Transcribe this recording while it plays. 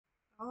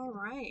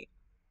Alright,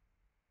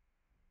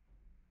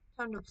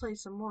 time to play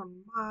some more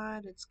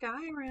modded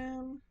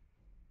Skyrim.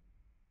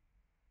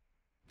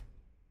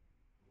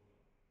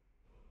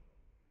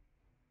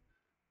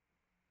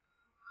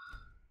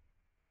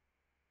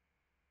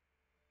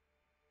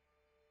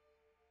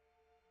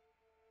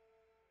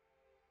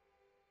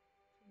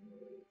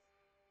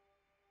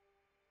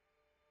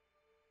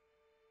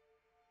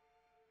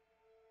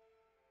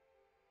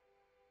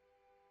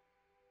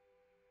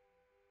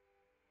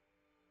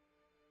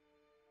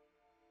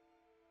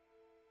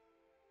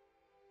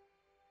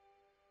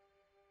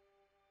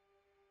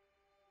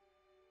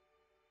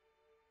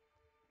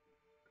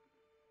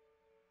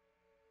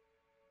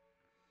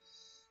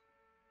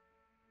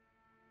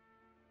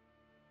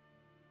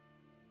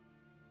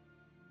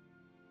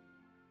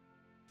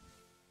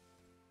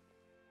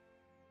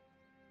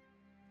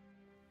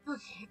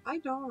 Okay, I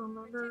don't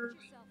remember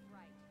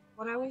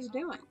what I was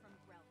doing.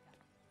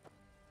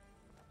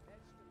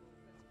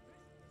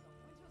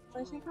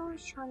 I think I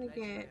was trying to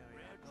get...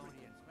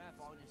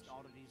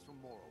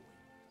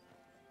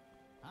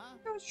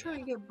 I was trying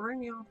to get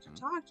Brynjolf to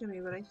talk to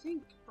me, but I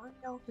think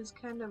Brynjolf is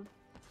kind of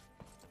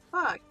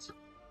fucked.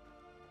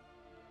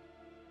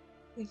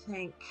 I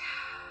think.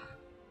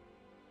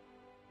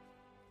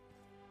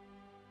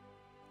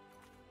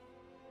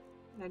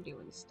 What can I do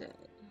instead?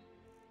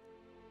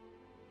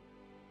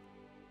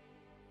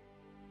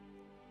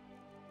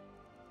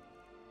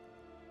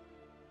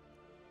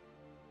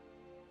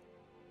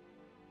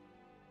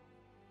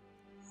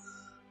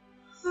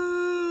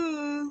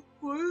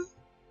 What?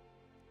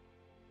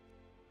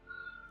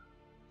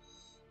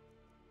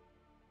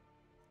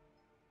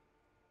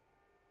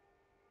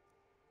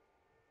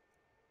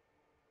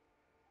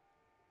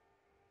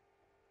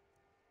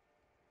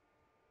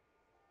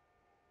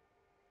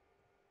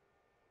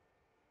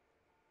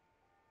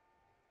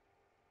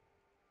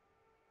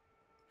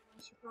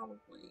 I should probably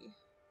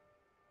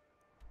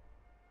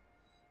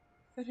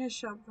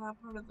finish up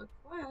that part of the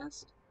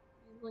quest.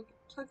 I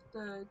took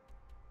the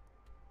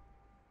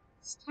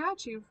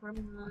statue from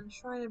the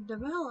Shrine of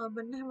Develop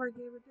but never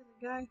gave it to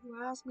the guy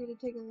who asked me to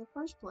take it in the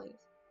first place.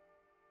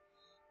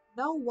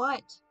 No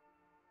what?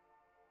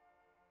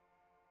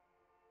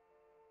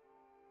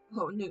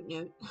 Oh, Newt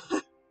Newt.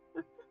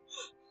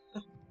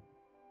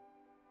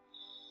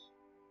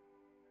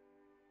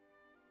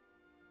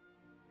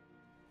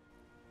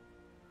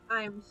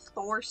 I'm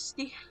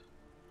thirsty.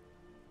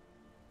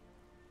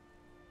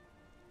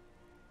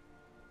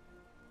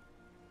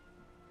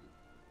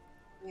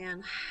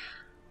 Man.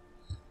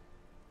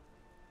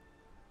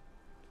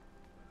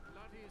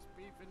 Bloodiest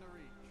beef in the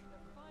reach.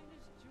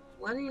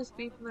 Bloodiest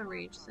beef in the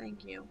reach,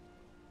 thank you.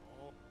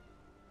 Oh,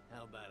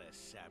 how about a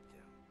septum?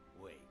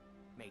 Wait,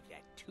 make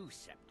that 2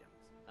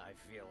 septums. I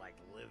feel like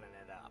living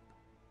it up.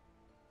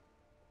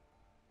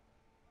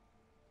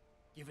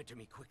 Give it to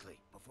me quickly,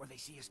 before they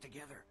see us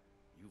together.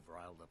 You've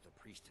riled up the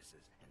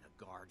priestesses, and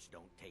the guards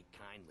don't take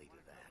kindly to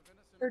that.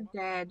 They're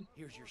dead.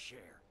 Here's your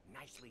share.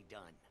 Nicely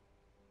done.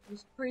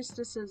 These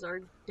priestesses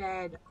are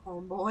dead,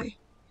 homeboy.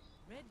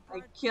 I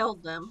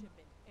killed them.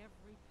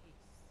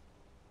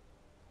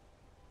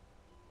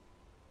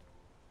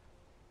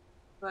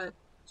 But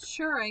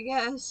sure, I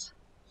guess.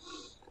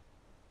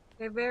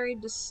 I very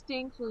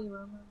distinctly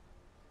remember.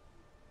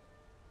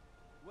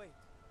 Wait,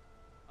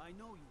 I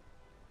know you.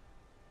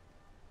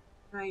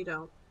 No, you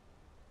don't.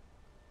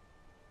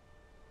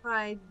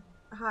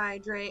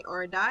 Hydrate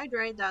or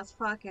dihydrate, that's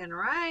fucking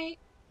right.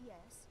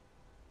 Yes.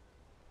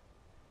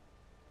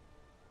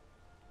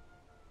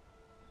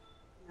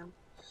 Yeah.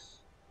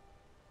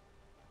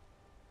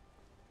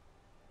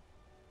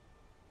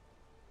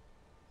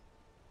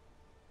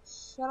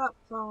 Shut up,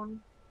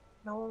 phone.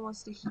 No one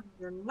wants to hear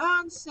your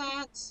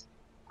nonsense.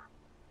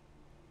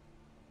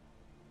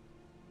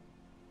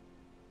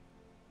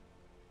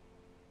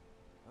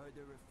 Heard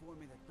they're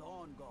reforming the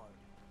Dawn Guard.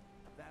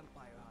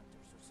 Vampire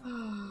hunters or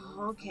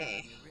something.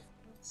 Okay.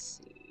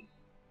 Let's see.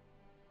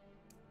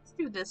 Let's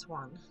do this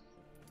one.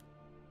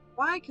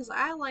 Why? Because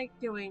I like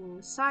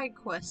doing side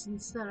quests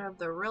instead of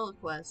the real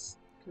quests.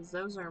 Because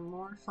those are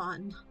more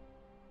fun.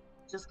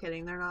 Just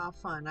kidding, they're not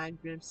fun. I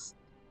just...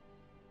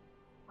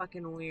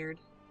 fucking weird.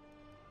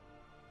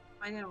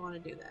 I didn't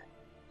want to do that.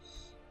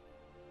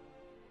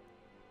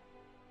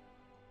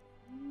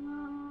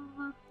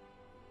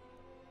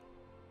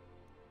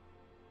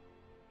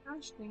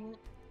 Gosh dang it.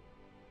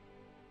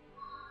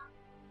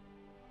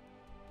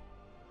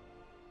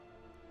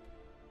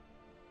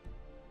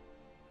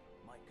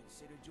 Might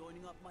consider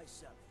joining up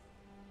myself.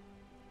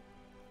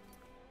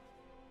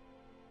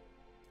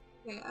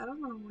 Okay, I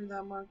don't know where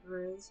that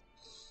marker is.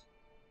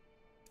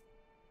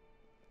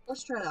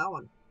 Let's try that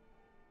one.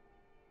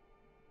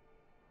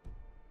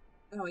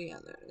 Oh yeah,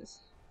 there it is.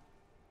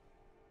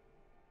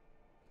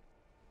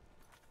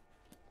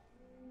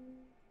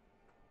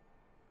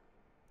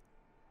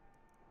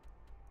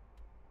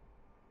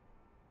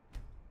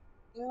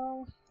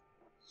 No.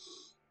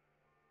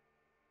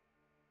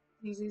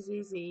 Easy,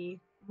 easy.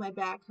 My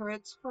back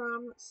hurts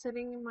from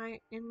sitting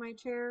in my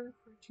chair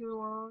for too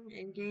long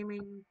and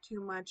gaming too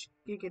much.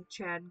 Giga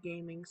Chad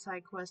gaming.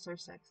 Side quests are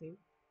sexy.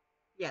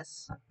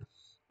 Yes.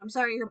 I'm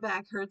sorry your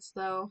back hurts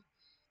though.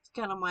 It's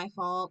kind of my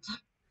fault.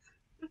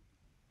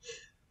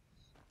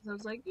 I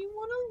was like, you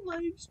want to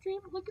live stream?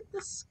 Look at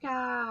the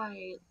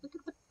sky. Look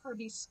at the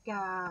pretty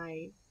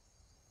sky.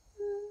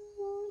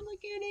 Ooh,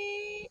 look at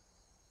it.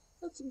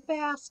 Let's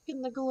bask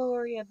in the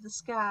glory of the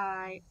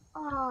sky.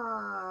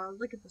 Ah,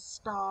 look at the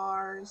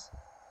stars.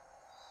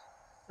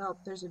 Oh,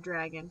 there's a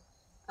dragon.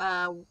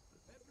 Everyone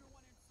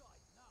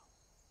inside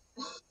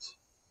now.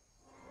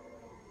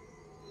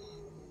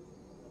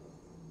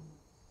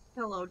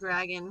 Hello,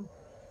 dragon.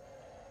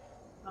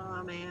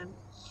 Oh, man.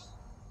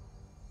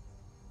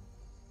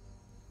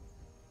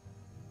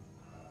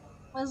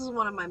 This is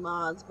one of my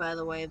mods, by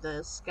the way,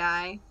 the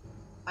sky.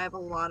 I have a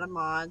lot of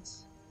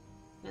mods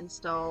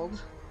installed.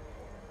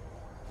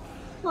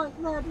 But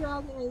that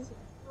dragon is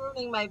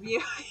ruining my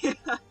view.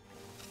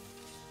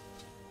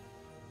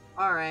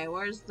 Alright,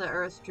 where's the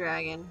earth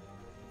dragon?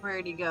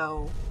 Where'd he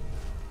go?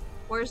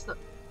 Where's the...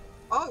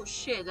 Oh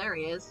shit, there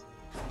he is.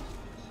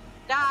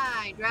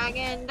 Die,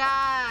 dragon,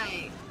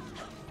 die!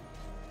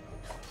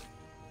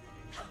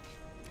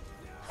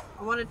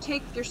 I want to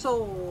take your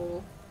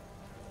soul.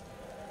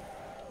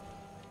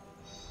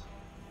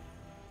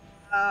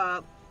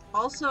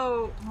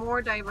 Also,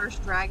 more diverse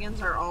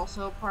dragons are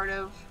also part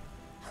of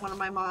one of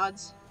my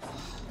mods.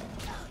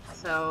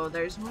 So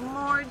there's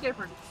more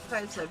different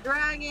types of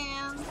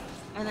dragons,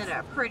 and then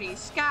a pretty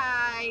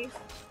sky,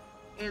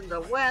 and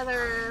the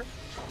weather,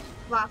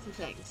 lots of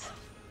things.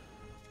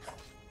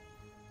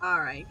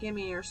 Alright, give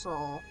me your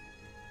soul.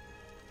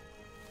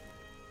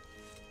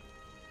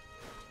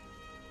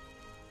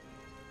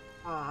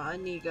 Aw,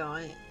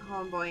 Inigo,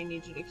 homeboy, I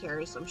need you to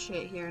carry some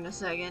shit here in a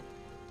second.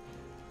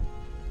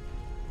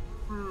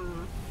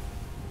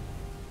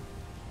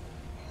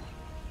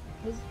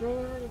 Is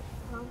there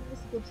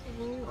Thomas the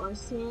Tank or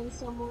Sand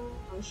Someone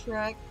or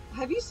Shrek?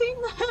 Have you seen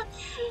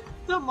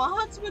the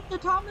mods with the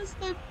Thomas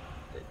the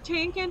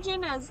Tank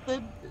Engine as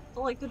the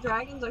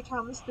dragons are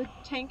Thomas the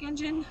Tank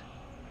Engine?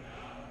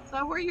 Is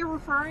that what you're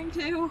referring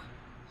to?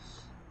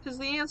 Because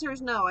the answer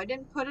is no. I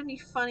didn't put any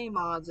funny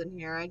mods in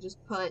here. I just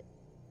put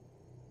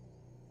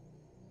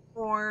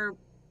more...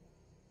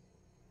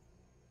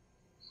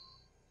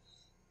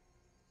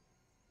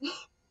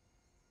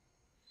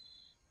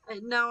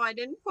 No, I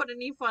didn't put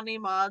any funny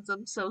mods.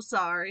 I'm so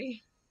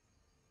sorry.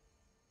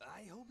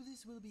 I hope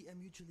this will be a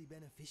mutually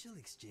beneficial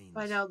exchange.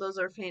 I know those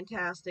are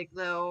fantastic,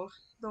 though.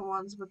 The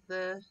ones with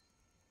the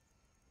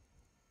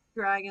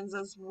dragons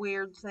as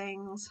weird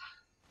things.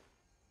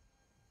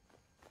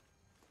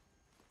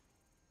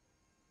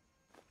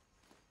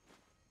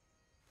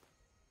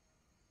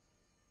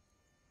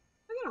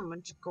 Look at how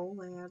much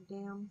gold I have,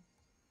 damn.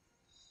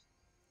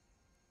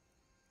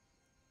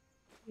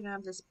 You can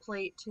have this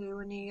plate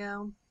too,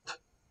 Inigo.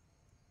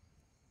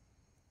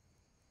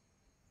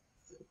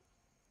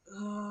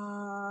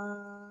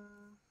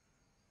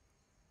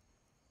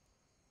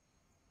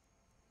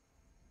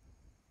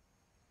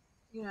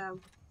 You have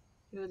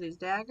two of these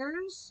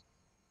daggers.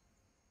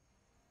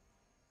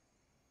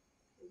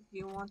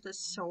 You want this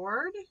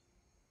sword?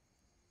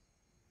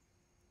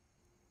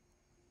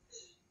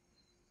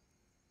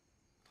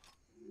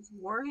 This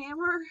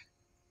warhammer?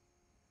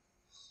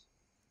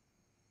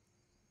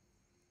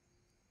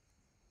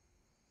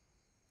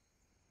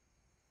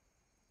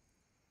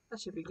 That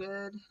should be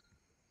good.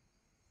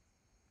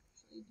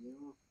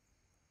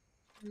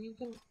 Actually, you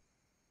can... I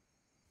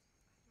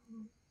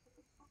don't know. What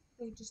the fuck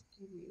did they just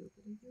give you?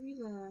 Did they give you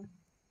the...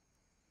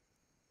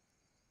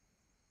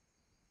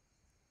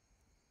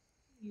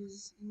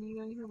 Use... And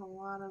you have a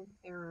lot of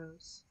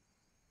arrows.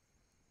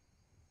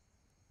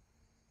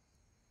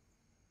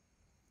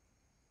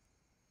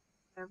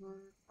 Whatever.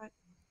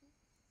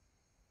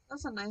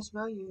 That's a nice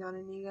bow you got,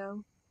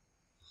 Inigo.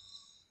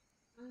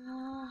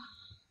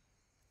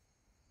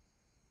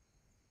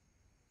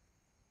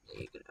 Yeah,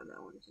 you can have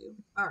that one too.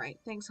 Alright,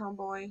 thanks,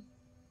 homeboy.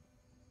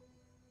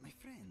 My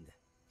friend,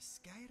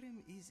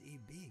 Skyrim is a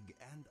big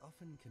and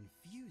often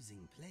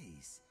confusing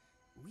place.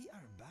 We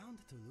are bound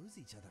to lose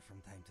each other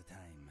from time to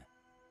time.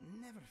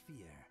 Never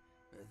fear,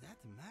 that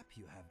map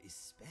you have is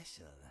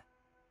special.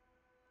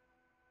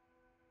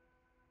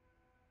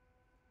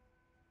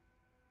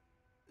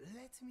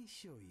 Let me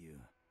show you.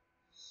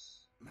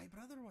 My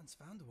brother once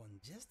found one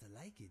just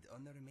like it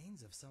on the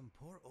remains of some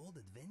poor old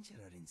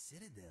adventurer in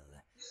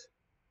Citadel.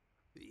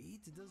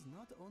 It does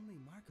not only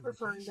mark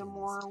Referring to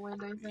locations,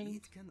 Morrowind, I think.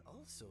 it can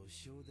also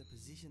show the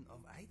position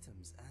of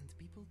items and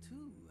people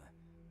too.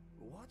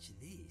 Watch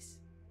this.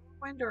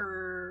 Morrowind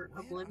or Where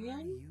Oblivion?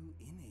 are you,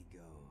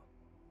 Inigo?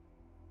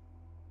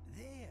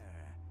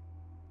 There.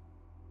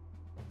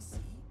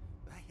 See,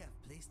 I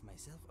have placed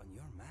myself on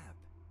your map.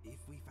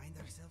 If we find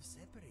ourselves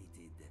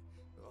separated,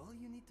 all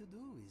you need to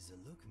do is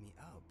look me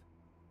up.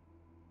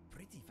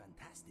 Pretty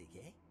fantastic,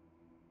 eh?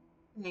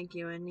 Thank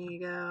you,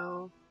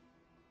 Inigo.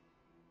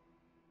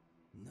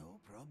 No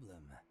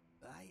problem.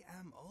 I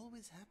am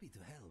always happy to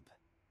help.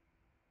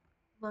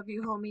 Love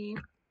you, homie.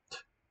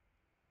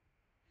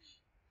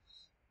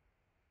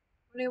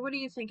 What are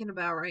you thinking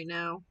about right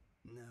now?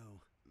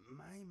 No,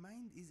 my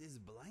mind is as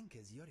blank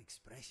as your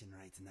expression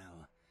right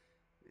now.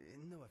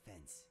 No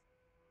offense.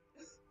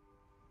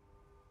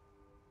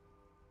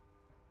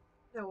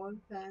 No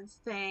offense.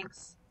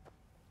 Thanks.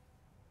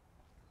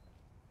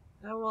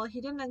 Oh, well,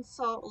 he didn't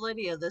insult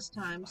Lydia this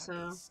time, You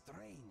are a so...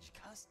 strange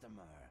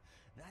customer.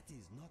 That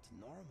is not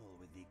normal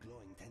with the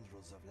glowing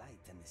tendrils of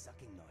light and the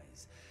sucking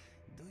noise.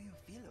 Do you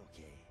feel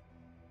okay?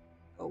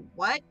 Oh,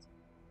 what?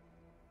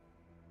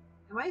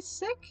 Am I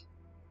sick?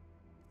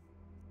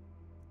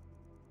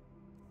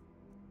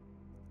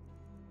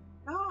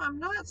 No, I'm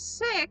not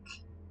sick.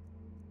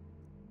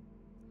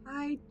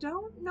 I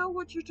don't know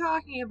what you're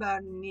talking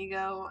about,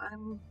 Inigo.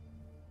 I'm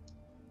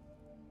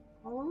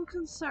a little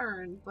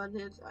concerned, but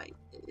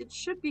it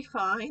should be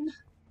fine.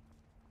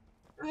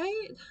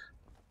 Right?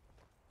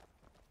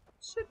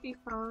 Should be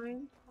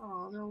fine.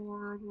 Oh, the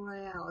Aurora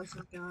Borealis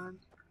is gone.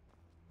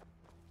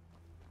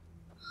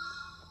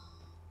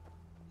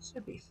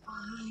 Should be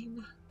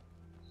fine.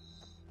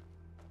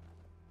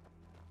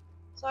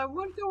 So I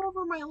would go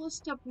over my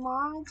list of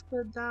mods,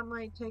 but that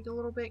might take a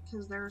little bit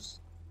because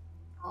there's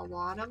a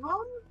lot of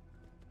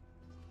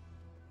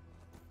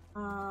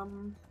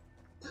them.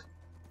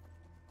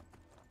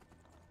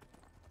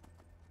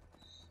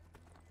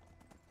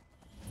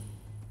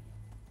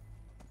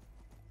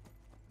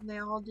 They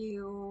all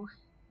do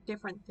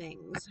different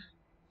things.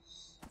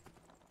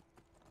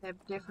 They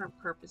have different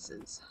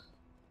purposes.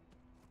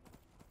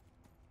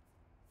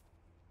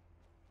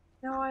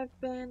 No,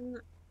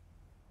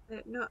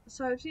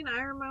 so I've seen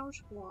Iron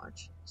Mouse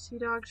watch Sea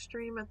Dog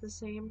stream at the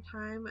same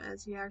time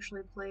as he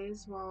actually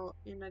plays while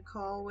in a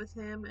call with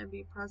him and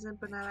be present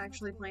but not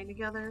actually playing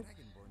together.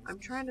 I'm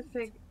trying to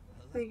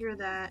figure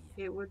that.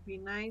 It would be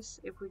nice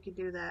if we could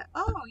do that.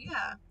 Oh,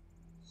 yeah.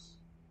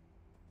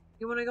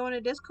 You want to go in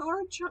a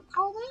Discord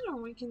call then,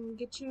 and we can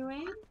get you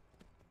in?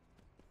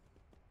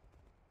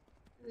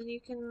 And then you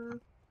can,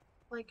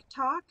 like,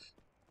 talk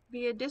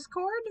via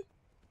Discord?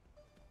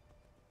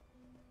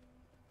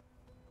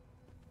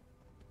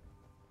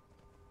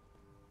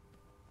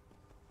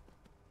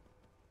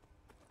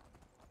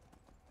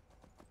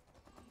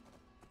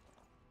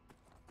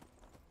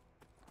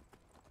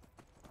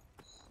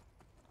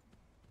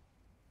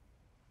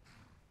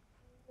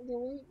 The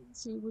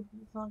latency would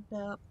be fucked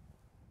up.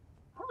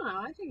 I don't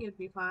know, I think it'd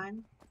be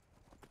fine.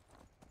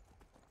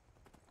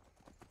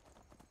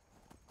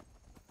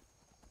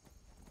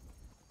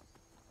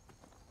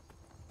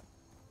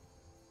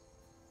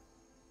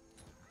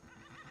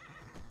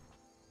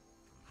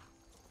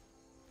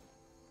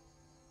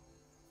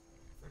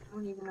 I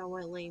don't even know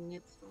what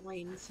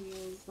latency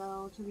is,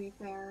 though, to be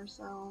fair,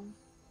 so...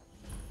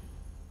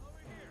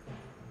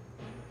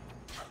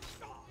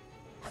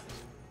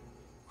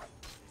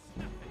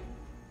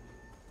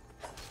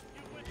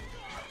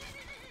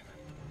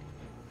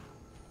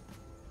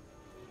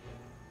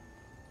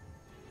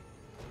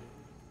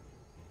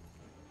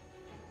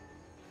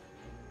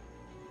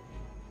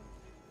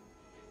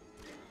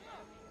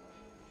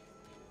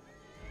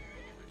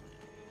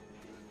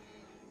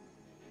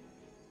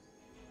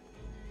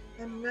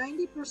 I'm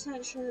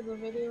 90% sure the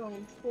video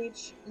on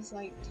Twitch is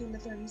like 10 to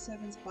 30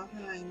 seconds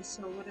behind,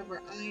 so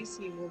whatever I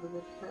see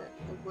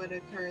would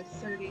occur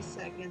 30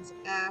 seconds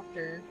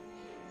after,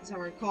 so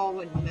our call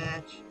wouldn't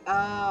match.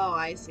 Oh,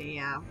 I see,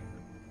 yeah.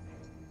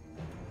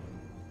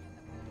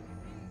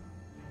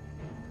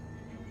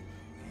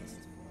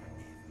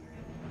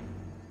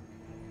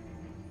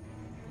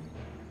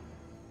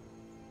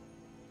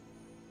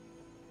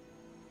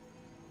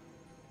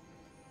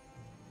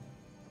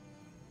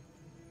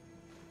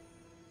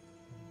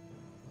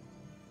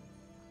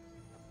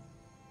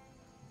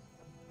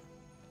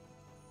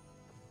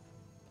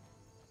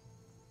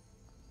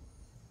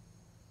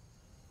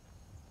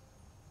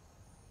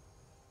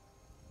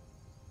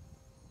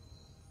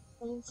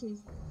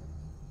 Latency's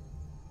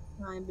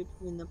time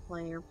between the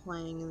player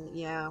playing and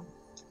yeah.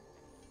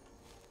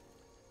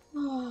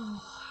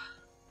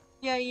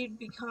 Yeah, you'd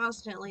be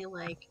constantly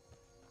like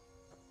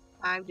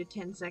 5 to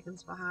 10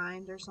 seconds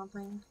behind or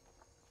something.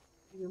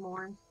 Maybe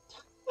more.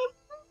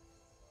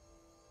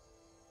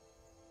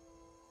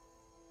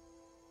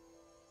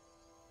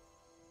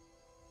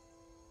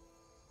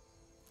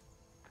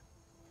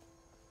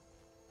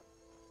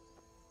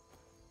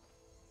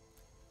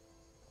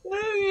 I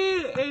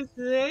mean, if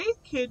they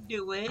can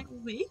do it,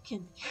 we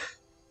can.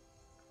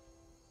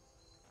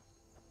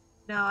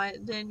 No,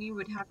 then you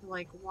would have to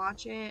like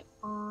watch it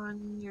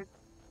on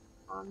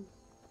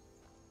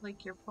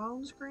like your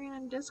phone screen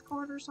in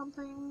Discord or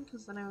something,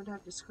 because then I would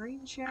have to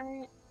screen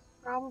share it,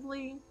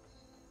 probably.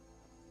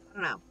 I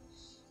don't know.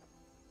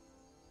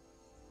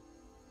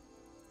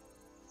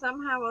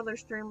 Somehow other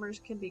streamers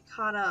can be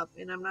caught up,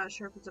 and I'm not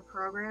sure if it's a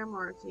program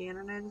or if the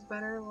internet is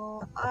better.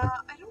 Well,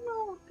 I don't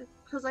know,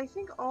 because I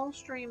think all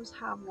streams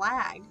have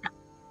lag,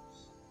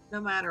 no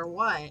matter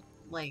what.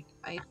 Like,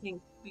 I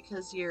think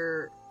because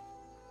you're,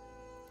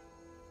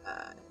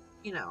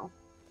 you know,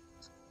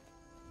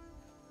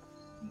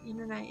 the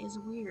internet is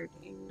weird,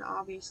 and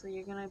obviously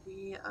you're gonna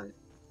be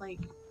like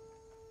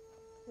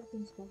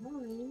seconds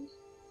behind,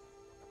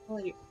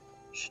 like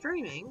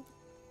streaming,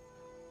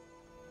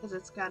 because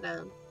it's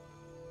gotta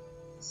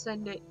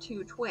send it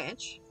to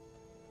Twitch,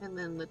 and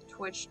then the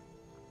Twitch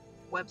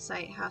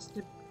website has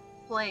to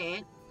play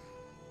it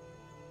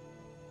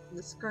on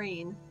the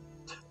screen.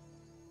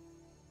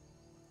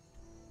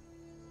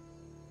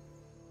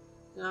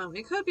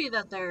 It could be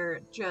that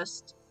they're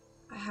just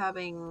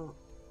having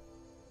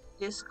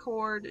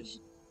Discord,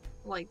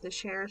 like the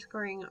share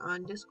screen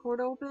on Discord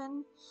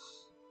open,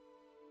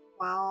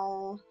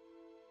 while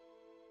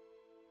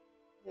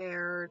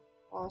they're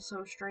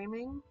also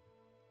streaming.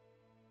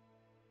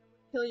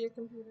 Kill your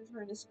computer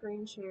trying to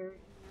screen share.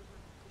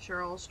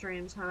 Sure, all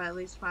streams have at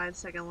least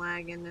 5-second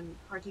lag, and in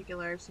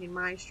particular, I've seen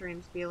my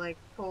streams be like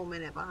full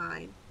minute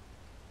behind.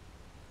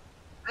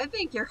 I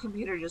think your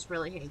computer just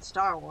really hates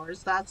Star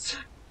Wars. That's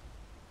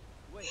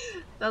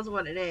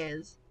what it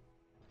is.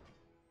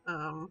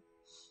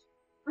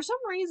 For some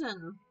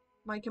reason,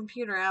 my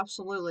computer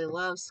absolutely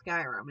loves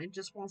Skyrim. It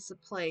just wants to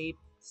play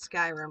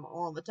Skyrim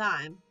all the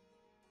time.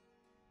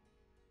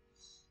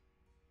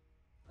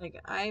 Like,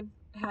 I've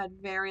had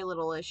very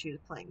little issues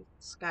playing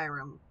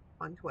Skyrim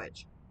on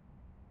Twitch.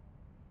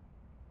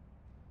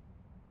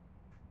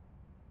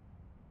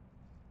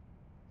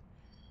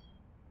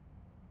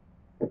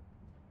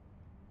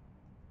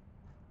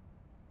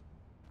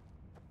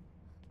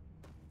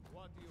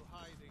 What are you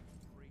hiding,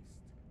 priest?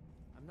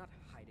 I'm not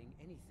hiding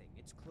anything.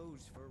 It's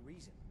closed for a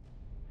reason.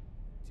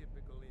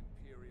 Typical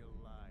Imperial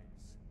lies.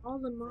 All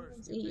the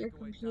mods eat your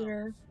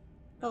computer.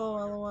 Oh,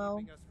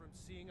 lol.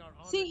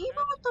 See,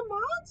 even with the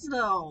mods,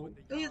 though,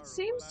 it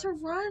seems to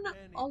run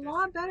a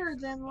lot better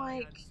than,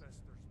 like,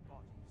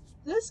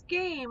 this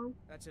game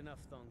That's enough,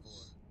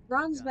 Thongor.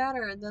 runs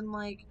better than,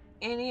 like,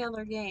 any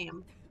other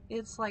game.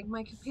 It's like,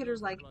 my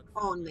computer's like,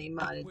 only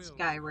modded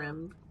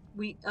Skyrim.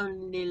 We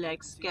only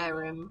like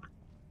Skyrim. No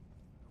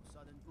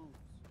sudden moves.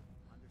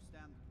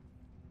 Understand?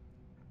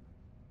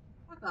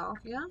 Fuck off,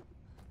 yeah?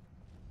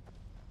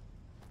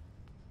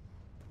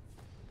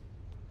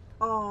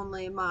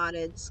 Only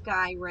modded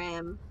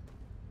Skyrim.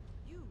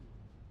 You!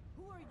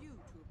 Who are you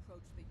to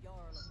approach the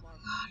Jarl of Marvel?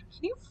 God,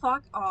 can you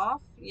fuck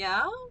off?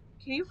 Yeah?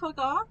 Can you fuck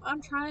off?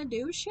 I'm trying to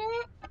do shit?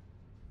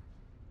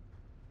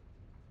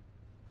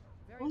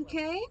 Very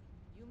Okay? well.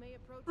 You may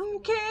approach the Okay?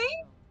 Northern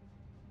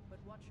Throne, but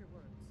watch your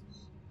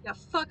words. Yeah,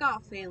 fuck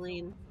off,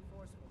 Faline. For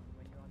Forsworn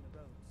when you're on the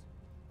roads.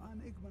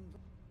 Anigman.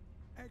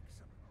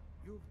 Excellent.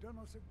 You've done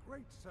us a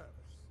great service.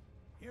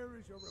 Here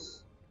is your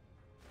reward.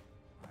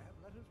 I have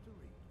letters to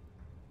read.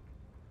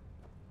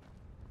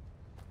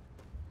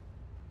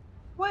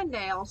 One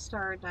day I'll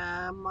start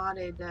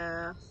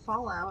modded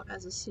Fallout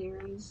as a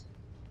series.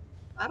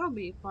 That'll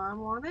be fun,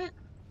 won't it?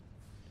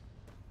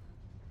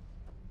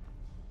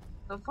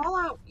 The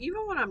Fallout,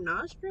 even when I'm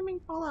not streaming,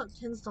 Fallout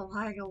tends to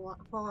lag a lot.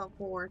 Fallout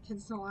 4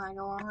 tends to lag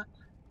a lot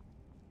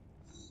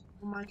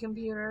on my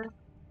computer.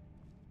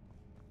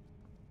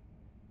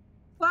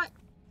 But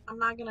I'm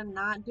not gonna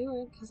not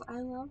do it because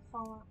I love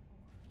Fallout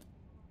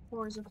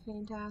 4 is a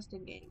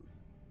fantastic game,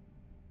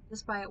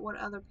 despite what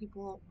other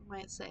people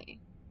might say.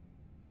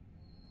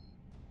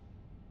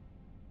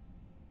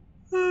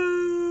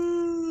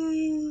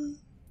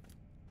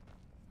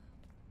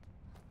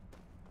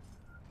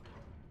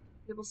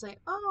 People say,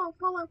 oh,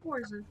 Fallout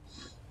 4 is a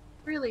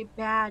really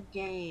bad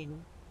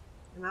game.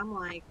 And I'm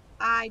like,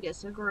 I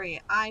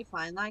disagree. I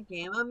find that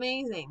game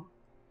amazing.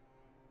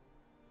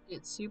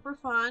 It's super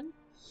fun.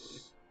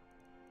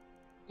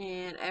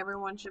 And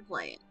everyone should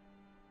play it.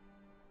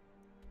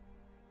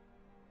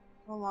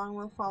 Along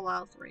with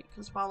Fallout 3,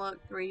 because Fallout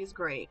 3 is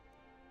great.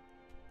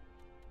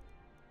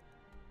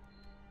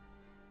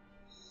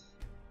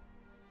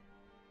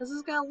 This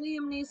has got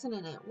Liam Neeson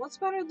in it. What's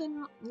better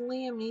than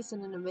Liam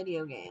Neeson in a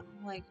video game?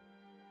 Like,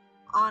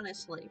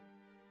 honestly.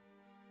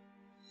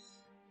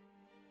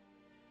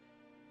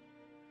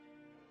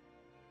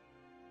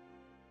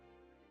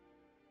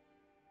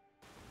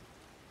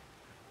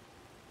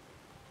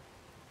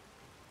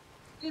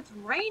 It's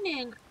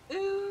raining.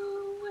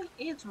 Ooh,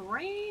 it's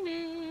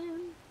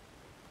raining.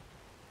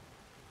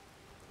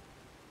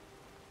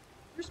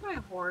 Where's my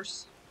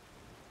horse?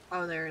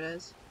 Oh, there it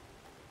is.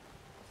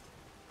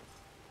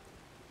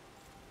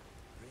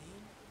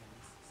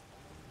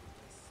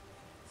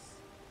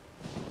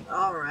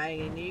 Alright,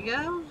 in you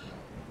go.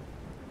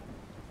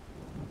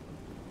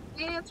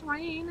 It's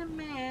raining,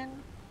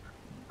 man.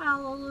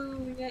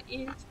 Hallelujah,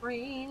 it's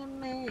raining,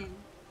 man.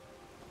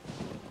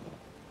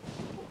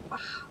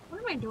 What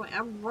am I doing?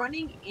 I'm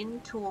running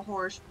into a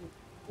horse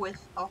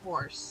with a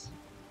horse.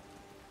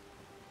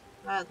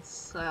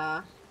 That's,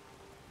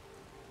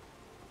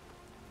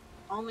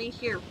 only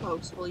here,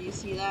 folks, will you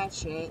see that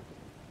shit.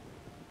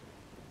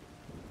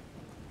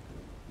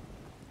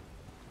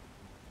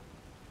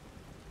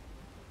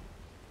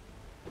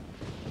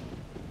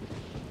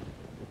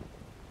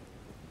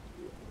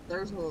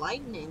 There's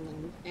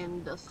lightning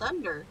and the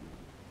thunder.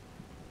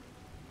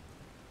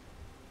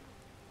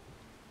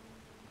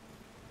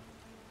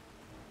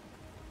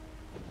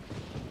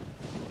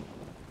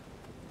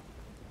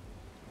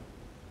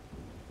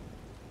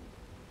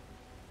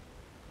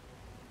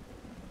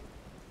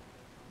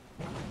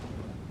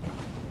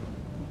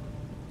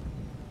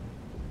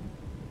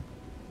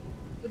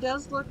 It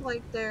does look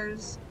like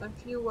there's a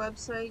few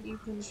websites you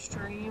can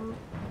stream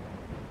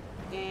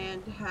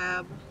and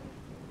have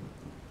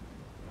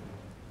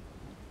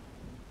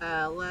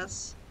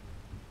less.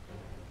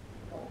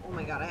 Oh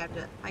my god,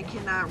 I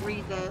cannot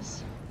read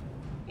this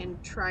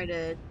and try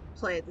to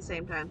play at the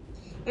same time.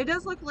 It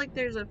does look like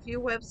there's a few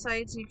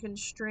websites you can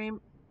stream.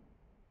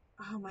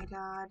 Oh my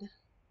god.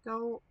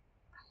 Go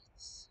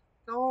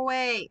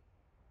away.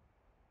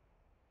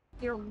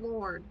 Dear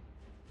Lord.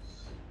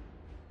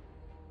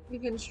 You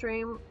can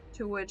stream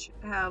to which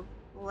have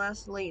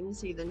less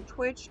latency than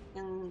Twitch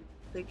in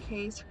the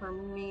case for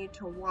me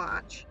to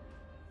watch.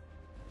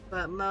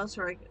 But most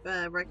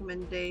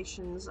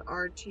recommendations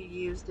are to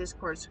use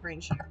Discord screen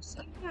share.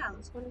 So yeah,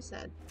 that's what I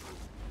said.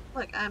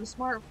 Look, I'm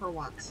smart for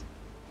once.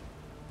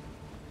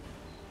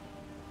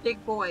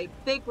 Big boy,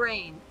 big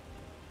brain.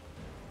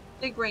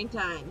 Big brain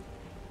time.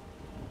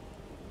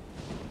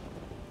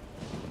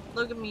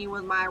 Look at me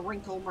with my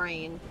wrinkle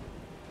brain.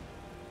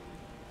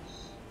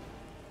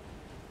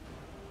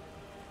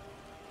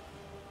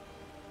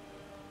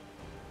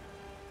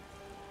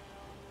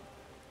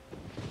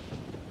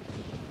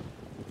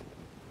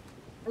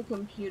 The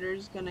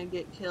computer's gonna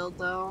get killed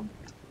though.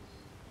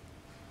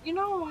 You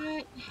know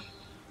what?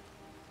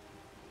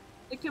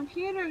 The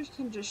computers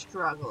can just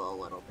struggle a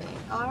little bit,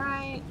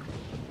 alright?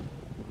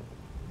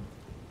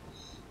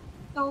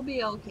 They'll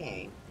be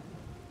okay.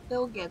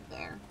 They'll get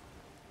there.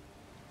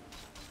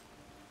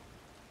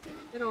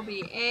 It'll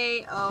be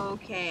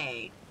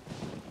A-okay.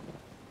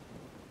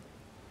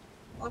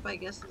 Well, I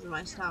guess this is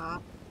my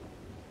stop.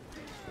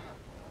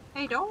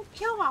 Hey, don't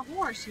kill my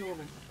horse, you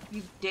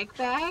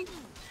dickbag.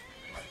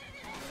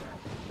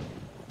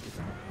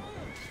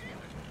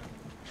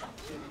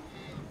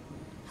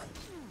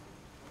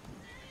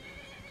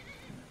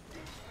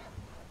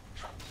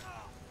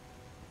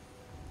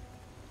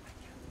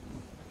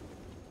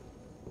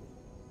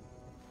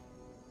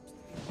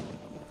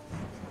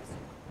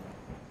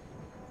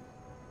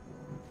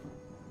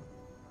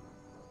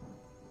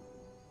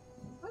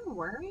 Am I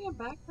wearing a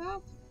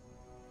backpack?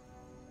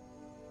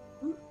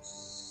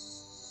 Oops.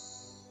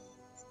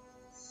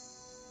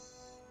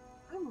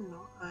 I'm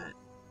not.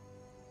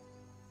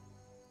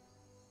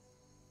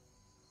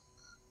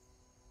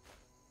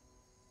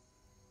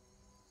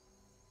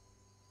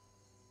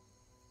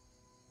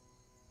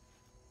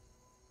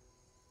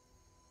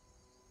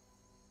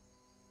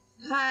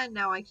 Ha,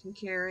 now I can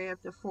carry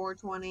up to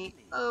 420.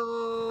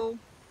 Oh.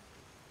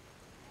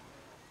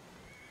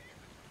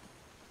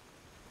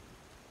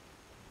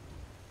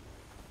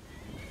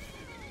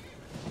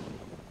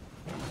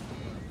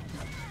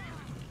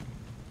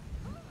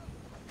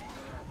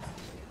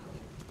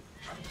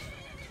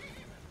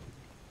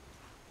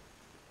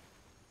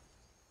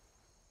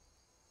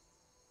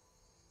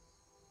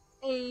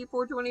 Hey,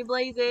 420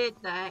 blaze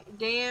it, that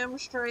damn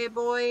straight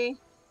boy.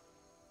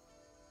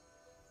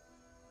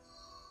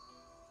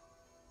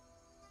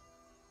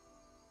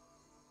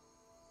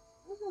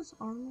 What is this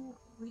armor?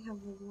 We have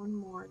one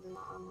more than the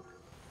armor.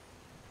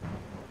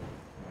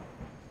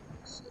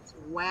 Shit's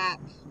whack.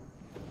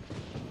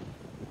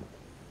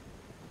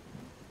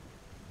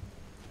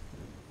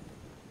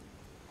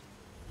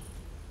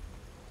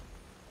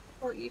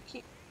 Or you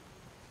can't.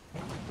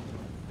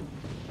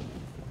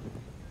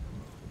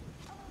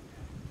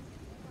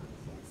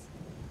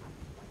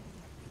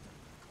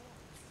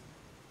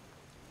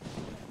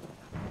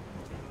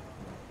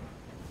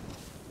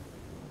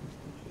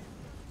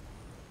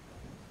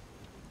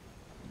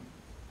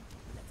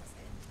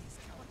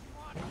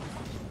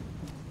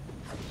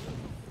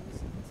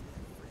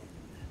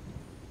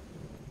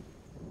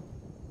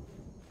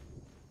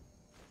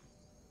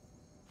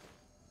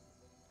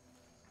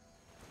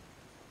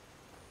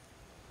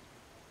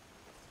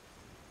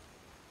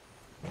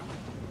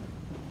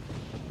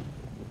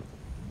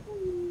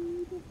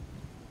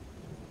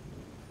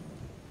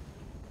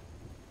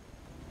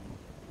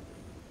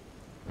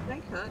 Did I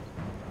cook?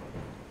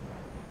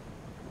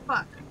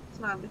 Fuck, it's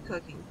not the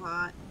cooking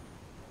pot.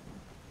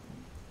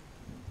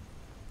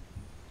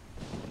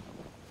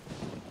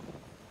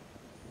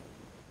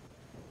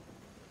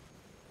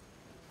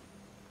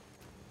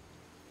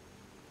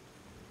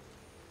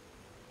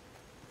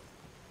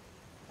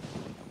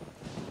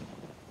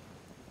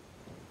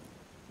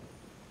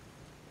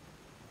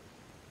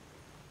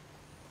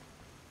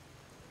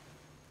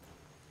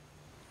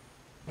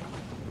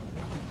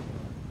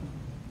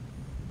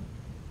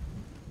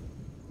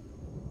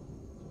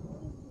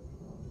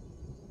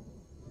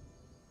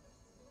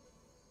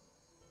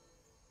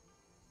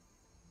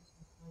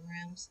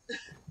 Programs.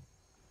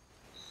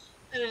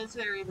 It is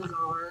very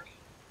bizarre.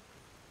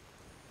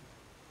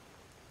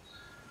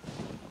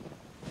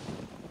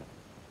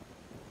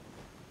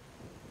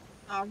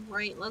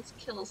 Alright, let's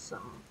kill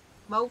some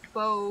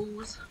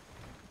mofos.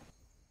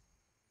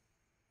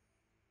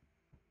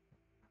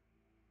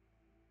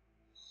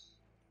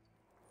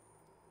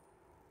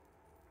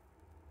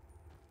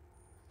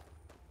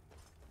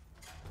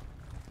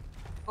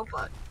 Oh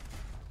fuck.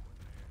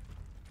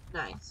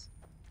 Nice.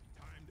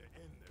 Time to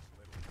end this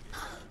little game.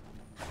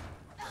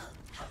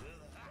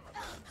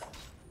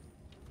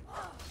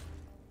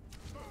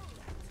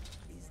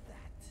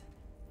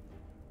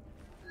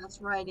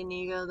 That's right,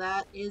 Inigo.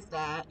 That is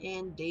that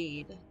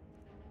indeed.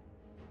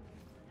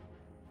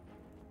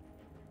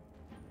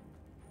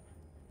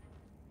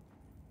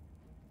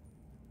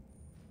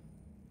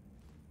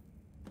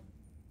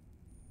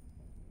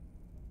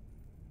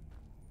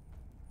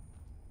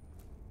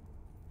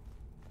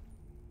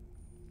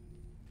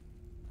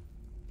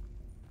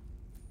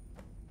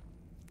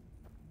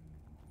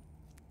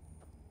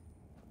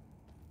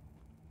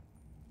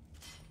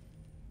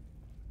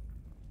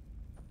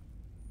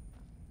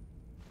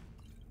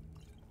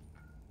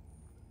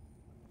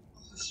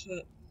 Oh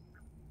shit.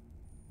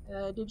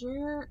 Did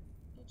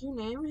you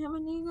name him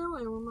Inigo?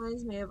 It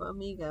reminds me of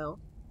Amigo.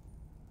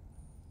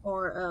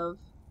 Or of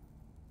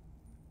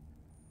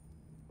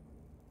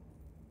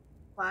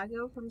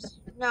Flago from...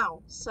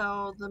 No.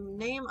 So, the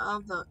name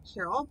of the...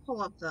 Here, I'll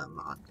pull up the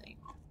mod thing.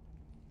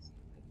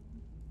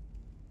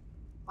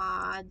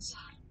 Mods.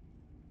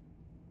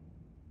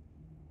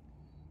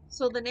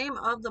 So, the name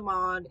of the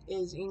mod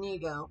is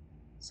Inigo.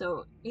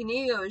 So,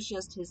 Inigo is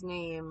just his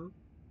name.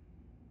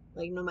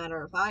 Like, no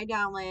matter if I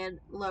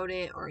load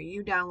it, or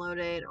you download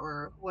it,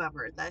 or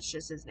whoever, that's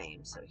just his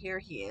name. So, here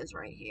he is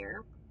right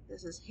here.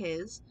 This is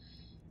his.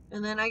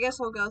 And then I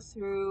guess I'll go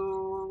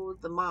through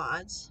the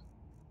mods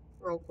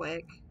real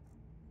quick.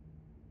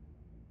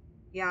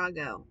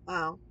 Yago.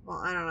 Oh, well,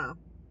 I don't know.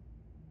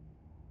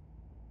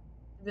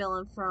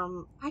 Villain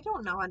from... I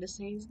don't know how to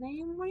say his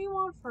name. What do you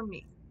want from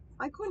me?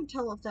 I couldn't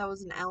tell if that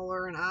was an L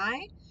or an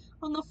I.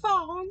 On the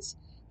phones,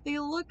 they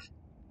look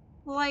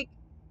like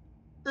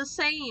the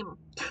same.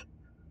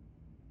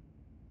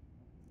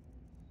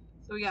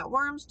 So we got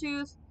Worm's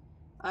Tooth,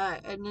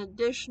 an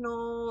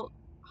additional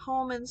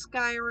home in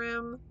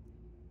Skyrim,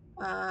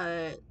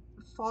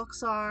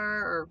 Falxar,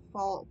 or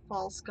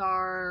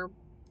Falscar.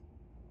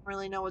 Don't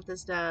really know what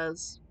this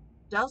does.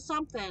 Does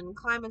something.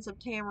 Climates of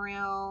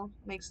Tamriel.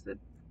 Makes the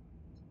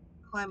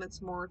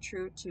climates more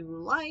true to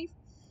life.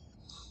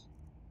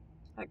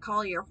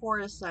 Call your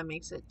horse. That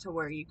makes it to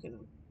where you can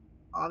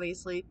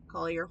obviously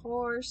call your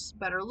horse.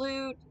 Better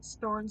loot.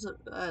 Stones of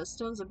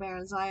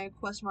Baranziah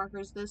quest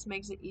markers. This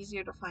makes it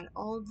easier to find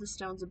all of the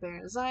Stones of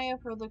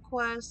Baranziah for the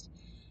quest.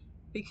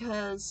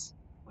 Because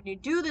when you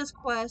do this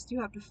quest,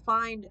 you have to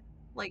find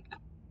like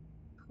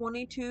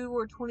 22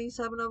 or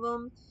 27 of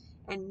them.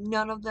 And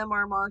none of them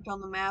are marked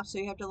on the map. So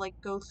you have to like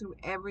go through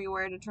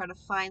everywhere to try to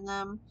find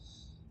them.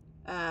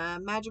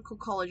 Magical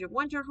College of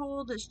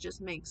Winterhold. This just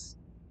makes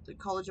the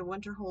College of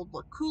Winterhold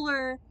look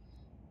cooler.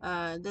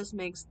 This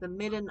makes the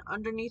midden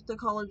underneath the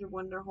College of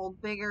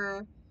Winterhold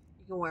bigger.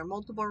 You can wear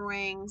multiple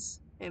rings.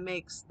 It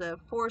makes the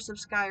Forest of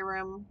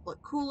Skyrim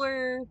look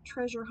cooler.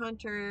 Treasure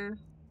Hunter.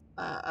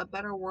 A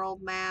better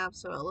world map,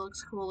 so it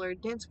looks cooler.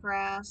 Dense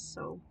grass,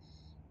 so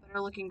better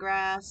looking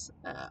grass.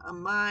 A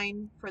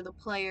mine for the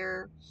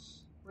player.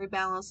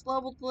 Rebalanced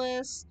leveled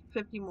list.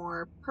 50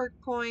 more perk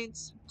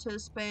points to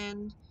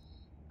spend.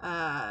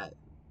 The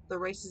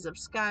races of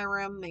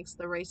Skyrim makes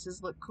the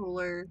races look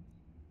cooler,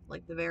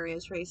 like the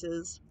various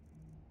races.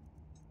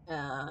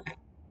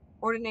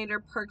 Ordinator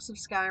perks of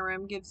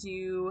Skyrim gives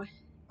you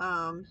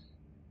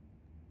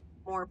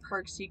more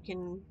perks you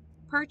can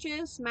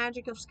purchase.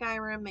 Magic of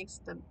Skyrim makes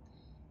the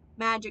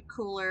magic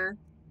cooler.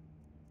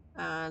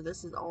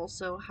 This is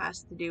also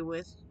has to do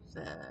with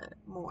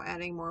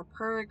adding more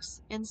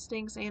perks.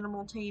 Instincts,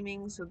 animal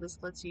taming, so this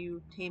lets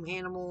you tame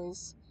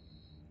animals.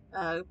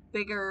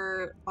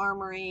 Bigger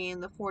armory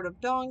in the Fort of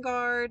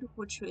Dawnguard,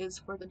 which is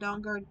for the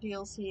Dawnguard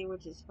DLC,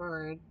 which is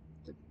for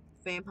the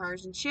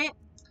vampires and shit.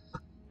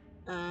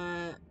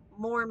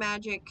 More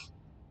magic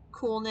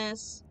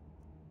coolness,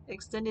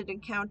 extended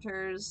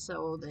encounters,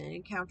 so the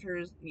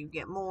encounters you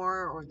get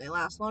more or they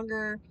last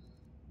longer.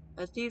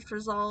 A thief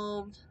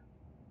resolved.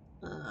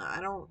 I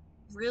don't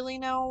really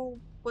know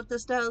what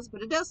this does,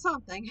 but it does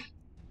something.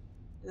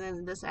 And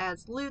then this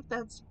adds loot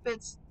that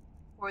fits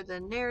for the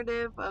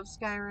narrative of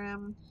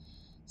Skyrim.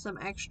 Some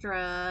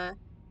extra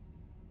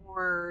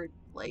more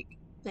like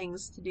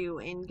things to do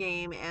in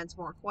game, adds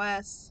more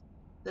quests.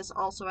 This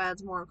also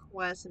adds more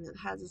quests and it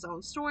has its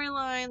own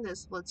storyline.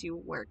 This lets you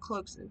wear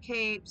cloaks and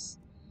capes.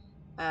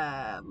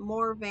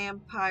 More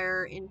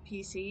vampire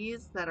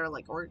NPCs that are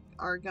like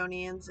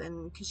Argonians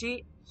and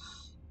Khajiit.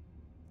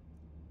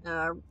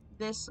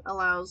 This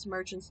allows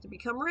merchants to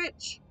become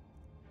rich.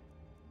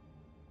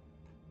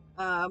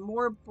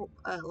 More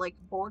like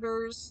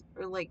borders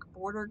or like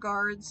border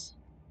guards.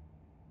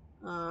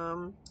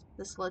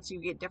 This lets you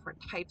get different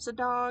types of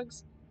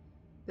dogs.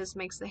 This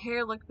makes the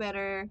hair look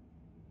better.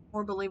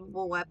 More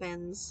believable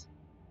weapons.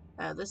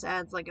 This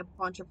adds like a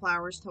bunch of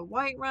flowers to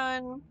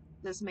Whiterun.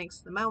 This makes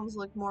the mountains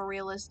look more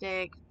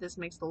realistic. This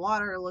makes the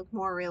water look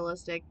more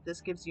realistic.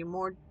 This gives you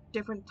more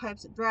different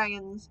types of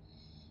dragons.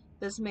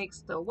 This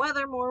makes the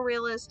weather more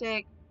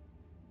realistic.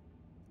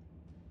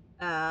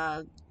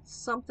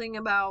 Something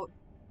about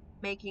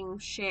making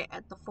shit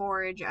at the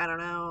forge, I don't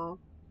know.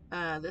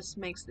 This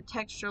makes the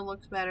texture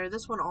look better.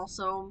 This one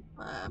also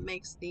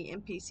makes the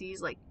NPCs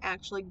like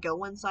actually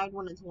go inside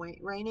when it's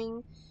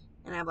raining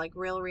and have like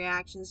real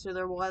reactions to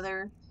their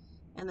weather.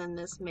 And then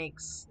this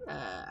makes,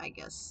 I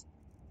guess,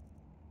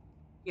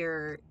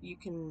 you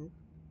can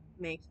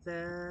make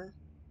the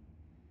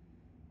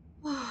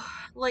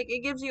like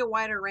it gives you a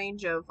wider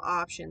range of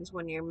options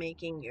when you're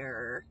making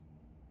your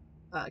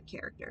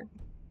character.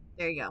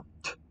 There you go.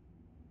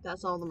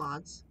 That's all the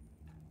mods.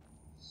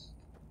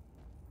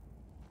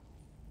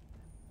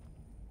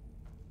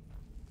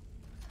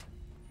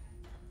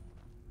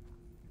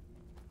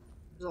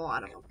 There's a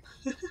lot of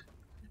them.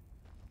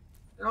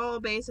 They're all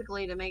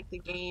basically to make the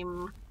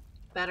game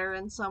better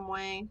in some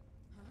way.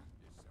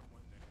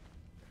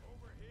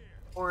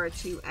 Or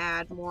to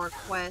add more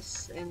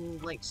quests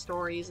and like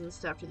stories and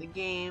stuff to the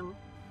game.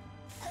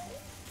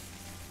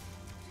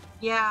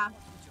 Yeah.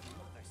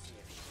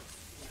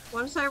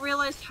 Once I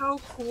realized how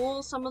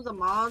cool some of the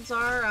mods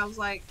are, I was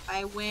like,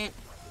 I went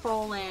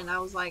full in. I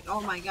was like, oh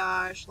my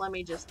gosh, let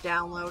me just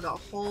download a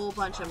whole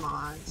bunch of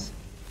mods.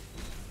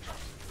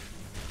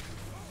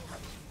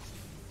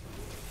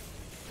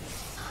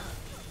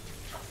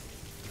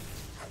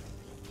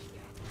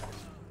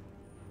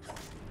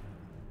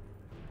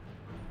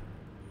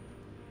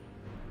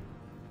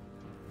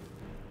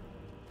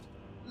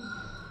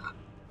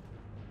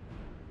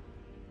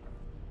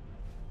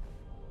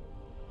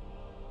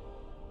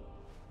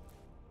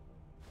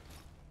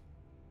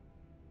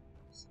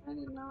 I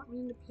did not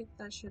mean to pick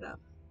that shit up.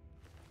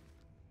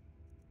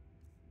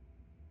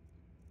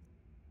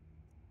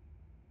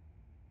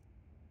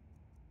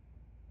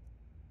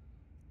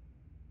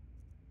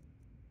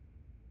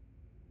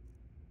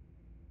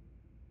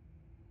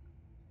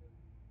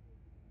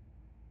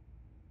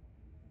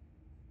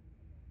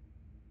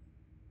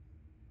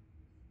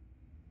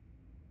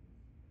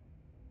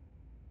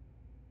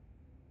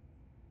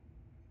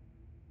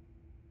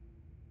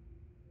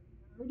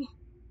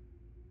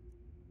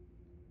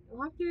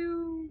 You'll have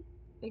to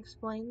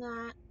explain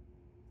that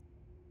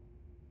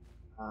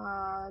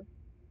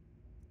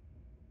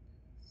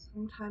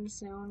sometime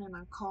soon in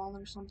a call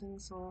or something,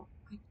 so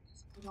I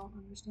guess I don't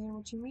understand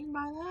what you mean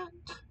by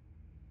that.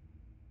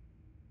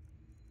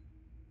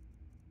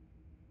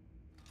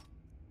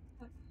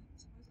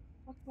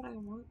 What would I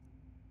want?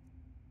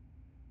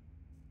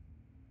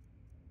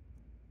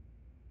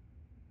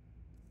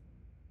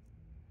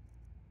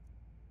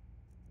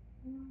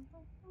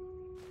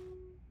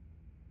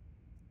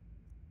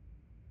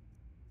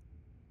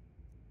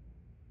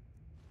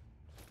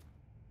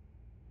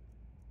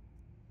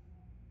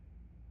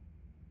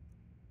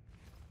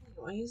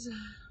 Anyways,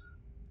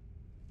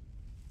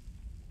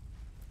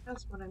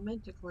 that's what I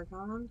meant to click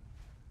on.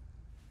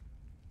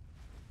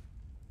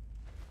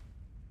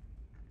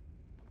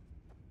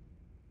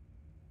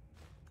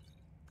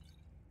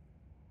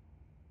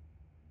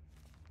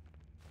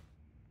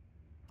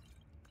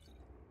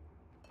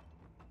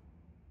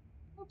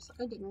 Oops,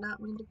 I did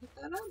not mean to pick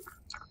that up,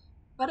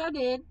 but I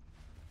did.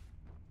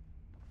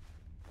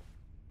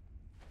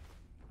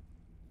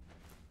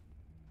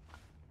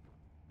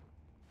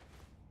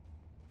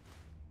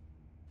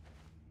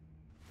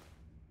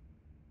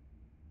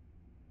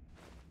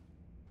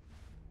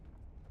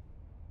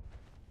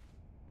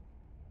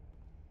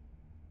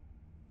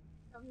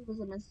 Probably was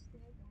a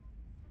mistake.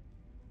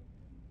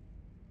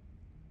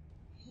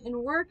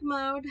 In work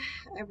mode,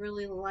 I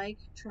really like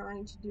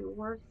trying to do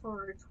work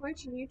for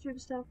Twitch and YouTube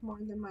stuff more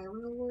than my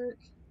real work.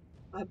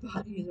 My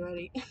body is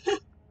ready.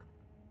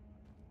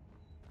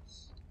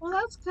 Well,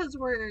 that's because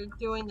we're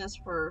doing this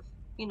for,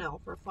 you know,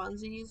 for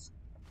funsies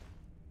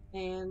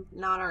and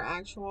not our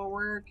actual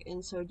work,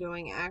 and so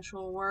doing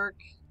actual work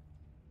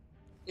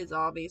is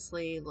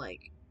obviously,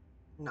 like,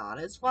 not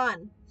as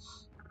fun.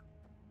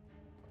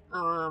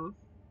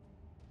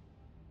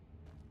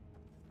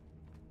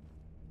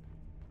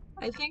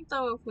 I think,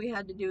 though, if we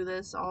had to do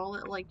this all,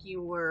 like,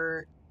 you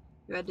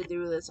had to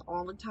do this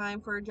all the time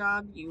for a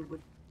job, you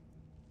would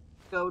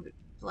go to,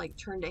 like,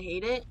 turn to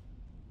hate it.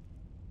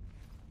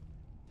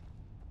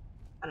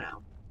 I don't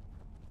know.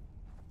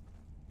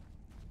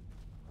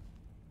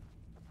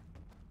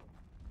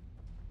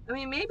 I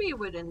mean, maybe you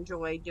would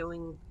enjoy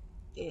doing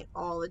it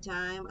all the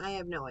time. I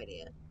have no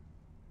idea.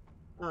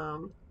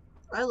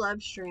 I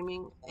love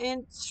streaming,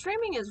 and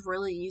streaming is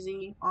really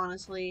easy,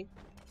 honestly.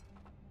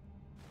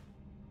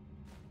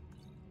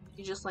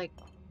 You just, like,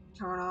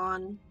 turn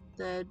on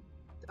the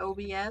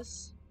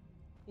OBS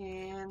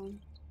and,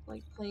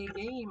 like, play a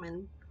game,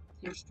 and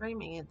you're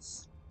streaming.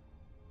 It's,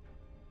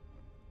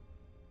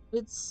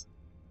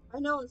 I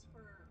know it's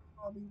for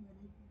hobby, but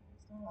you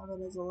can still have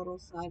it as a little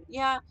side.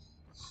 Yeah,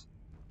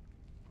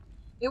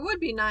 it would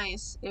be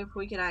nice if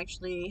we could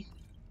actually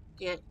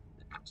get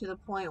to the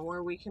point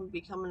where we can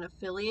become an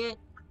affiliate.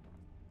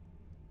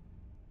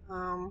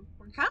 We're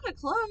kind of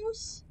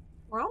close.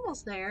 We're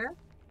almost there.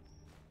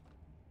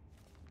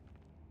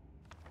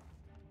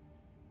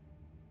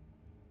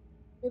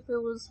 If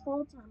it was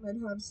full time,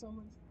 I'd have so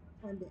much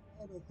more time to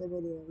edit the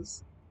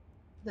videos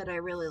that I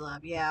really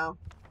love. Yeah.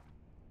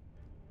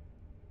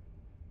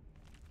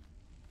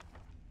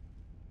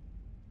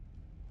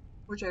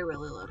 Which I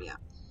really love, yeah.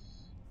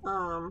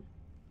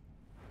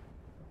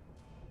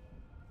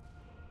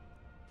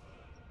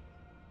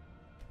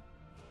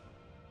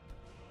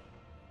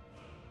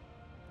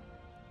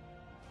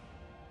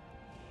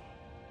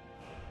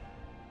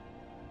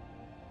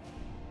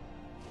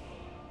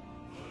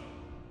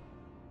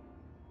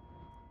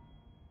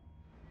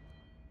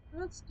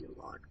 Let's do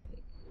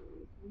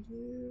lockpicking. Would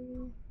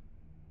you?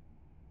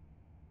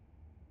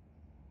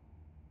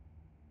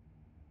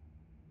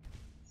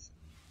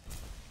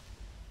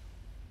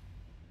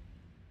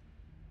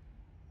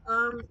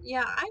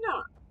 Yeah,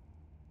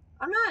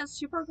 I'm not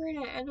super great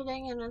at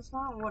editing, and it's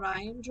not what I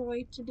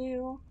enjoy to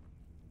do.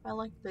 I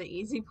like the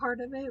easy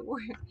part of it,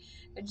 where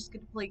I just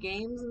get to play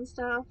games and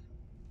stuff.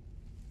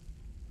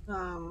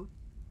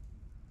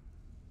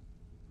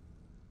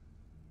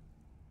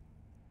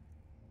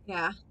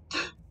 Yeah.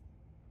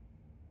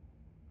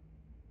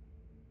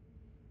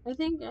 I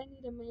think I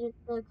need to make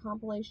a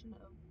compilation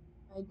of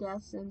my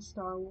deaths in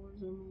Star Wars,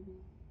 or maybe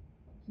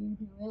you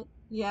do it.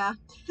 Yeah.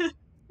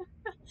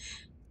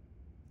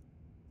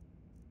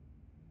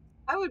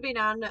 I would be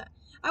down to.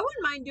 I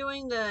wouldn't mind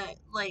doing the,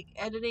 like,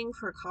 editing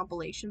for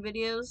compilation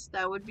videos.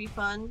 That would be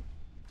fun.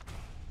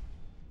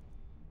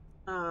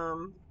 I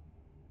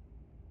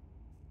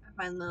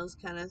find those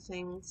kind of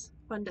things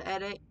fun to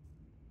edit.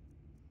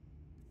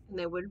 And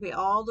they would be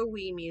all the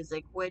Wii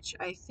music, which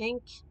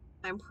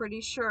I'm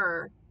pretty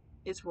sure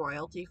is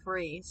royalty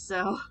free.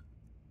 So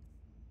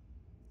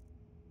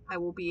I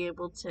will be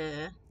able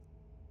to.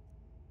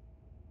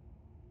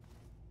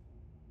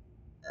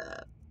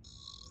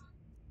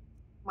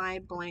 My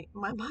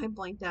mind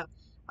blanked out.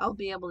 I'll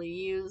be able to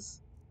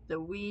use the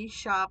Wii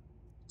Shop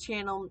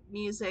channel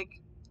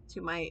music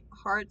to my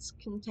heart's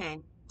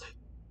content.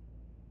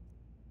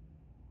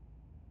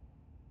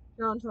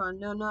 John,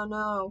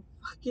 no.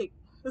 Fuck it.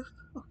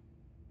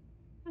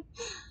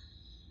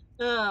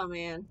 Oh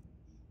man.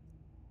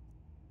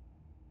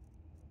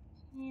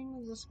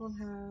 And this one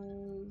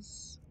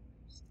has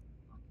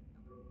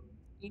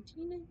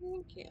 18, I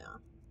think. Yeah.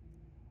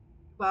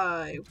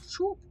 Bye.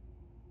 Shoop.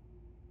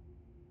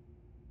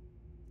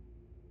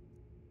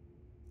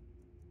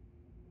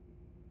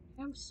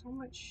 I have so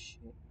much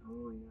shit.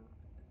 Oh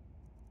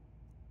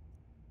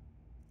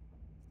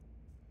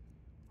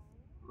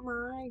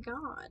my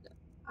god.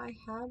 I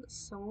have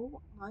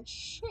so much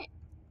shit.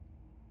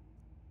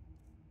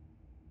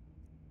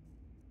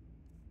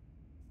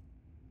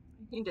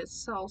 I need to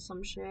sell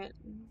some shit.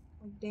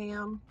 Like,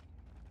 damn.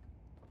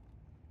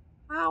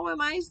 How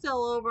am I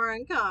still over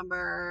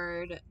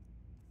encumbered?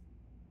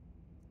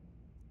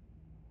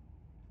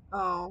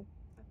 Oh,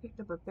 I picked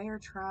up a bear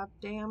trap.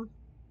 Damn.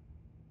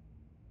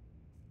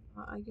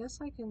 I guess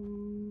I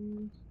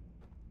can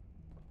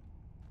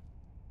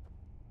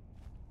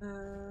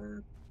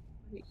put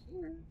it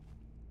here.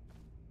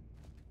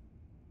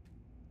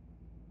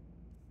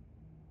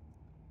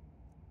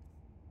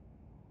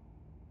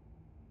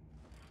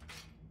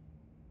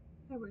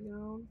 There we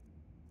go.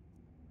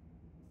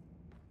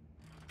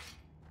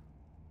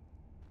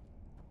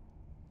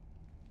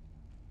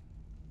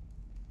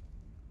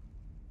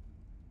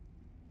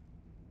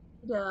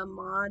 Need a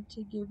mod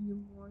to give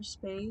you more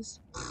space.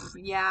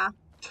 Yeah.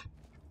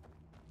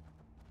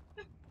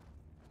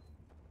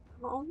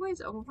 I'm always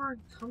over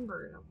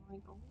encumbered. I'm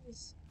like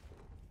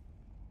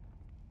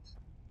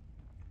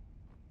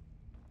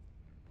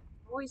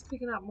always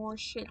picking up more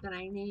shit than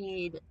I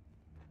need.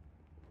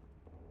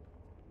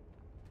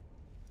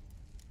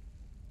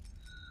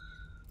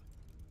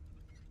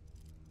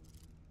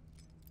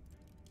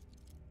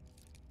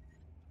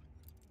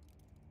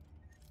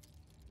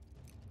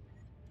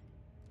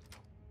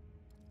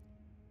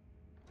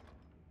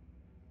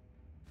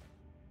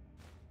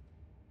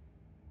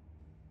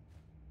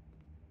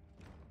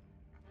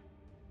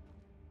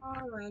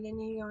 Alright,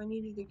 Inigo, I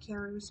needed to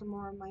carry some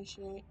more of my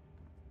shit.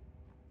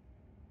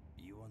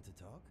 You want to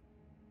talk?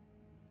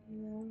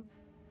 Yeah.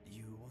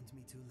 You want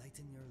me to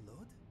lighten your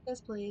load?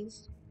 Yes,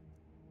 please.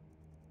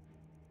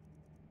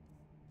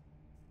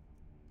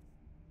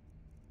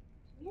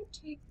 Can you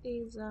take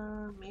these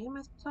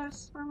mammoth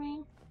tusks for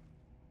me?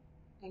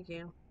 Thank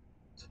you.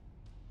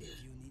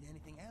 If you need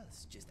anything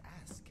else, just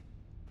ask.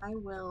 I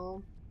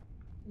will.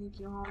 Thank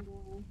you,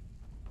 homeboy.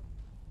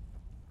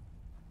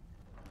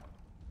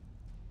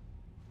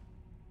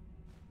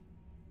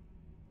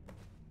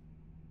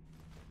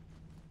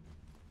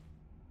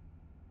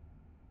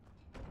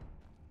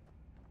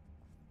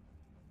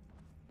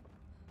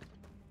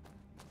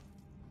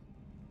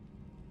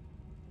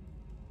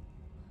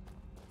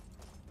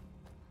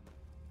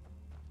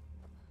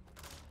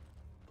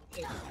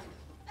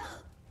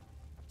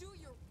 Do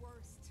your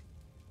worst.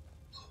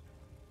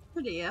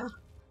 Good idea.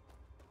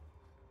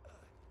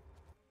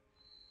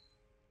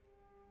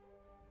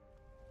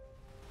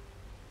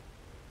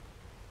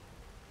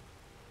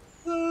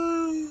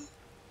 Oh,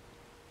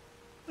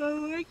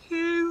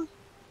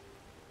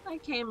 I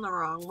came the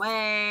wrong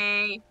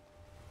way.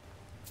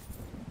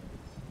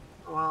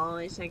 Well, at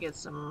least I get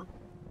some.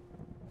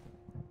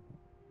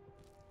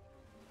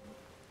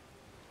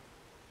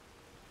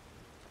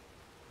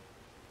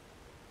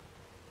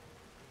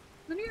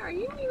 Lydia, are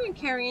you even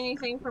carrying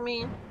anything for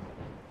me?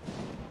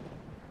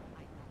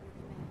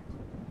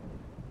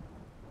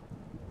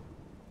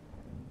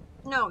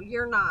 No,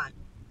 you're not.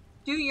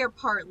 Do your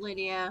part,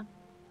 Lydia.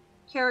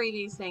 Carry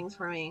these things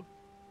for me.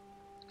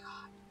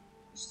 God,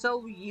 you're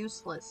so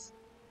useless.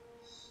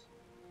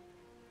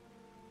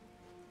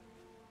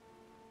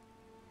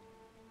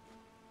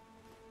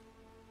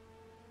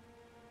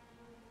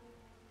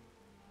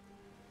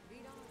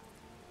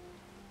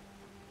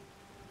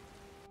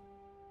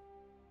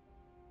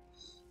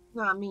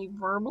 Not me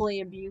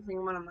verbally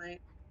abusing one of my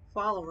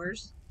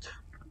followers.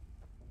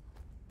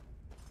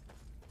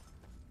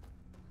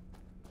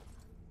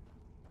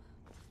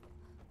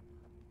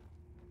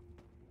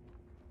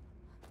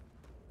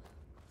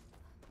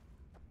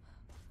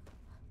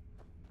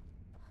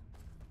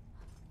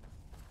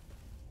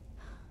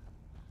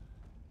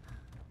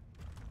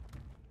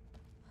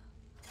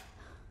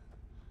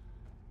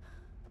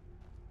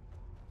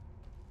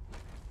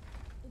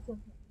 It's okay.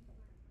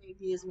 They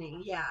abuse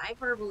me. Yeah, I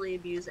verbally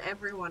abuse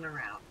everyone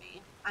around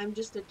me. I'm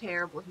just a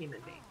terrible human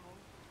being.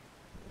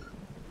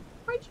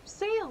 Why'd you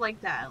say it like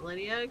that,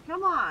 Lydia?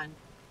 Come on.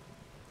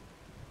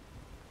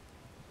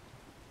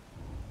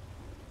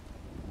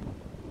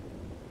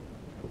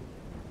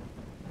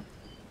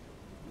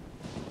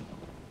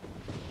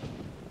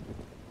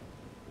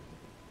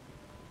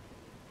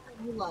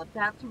 Love,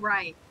 that's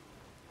right.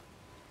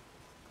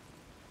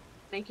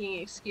 Making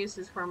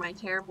excuses for my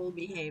terrible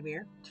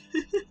behavior.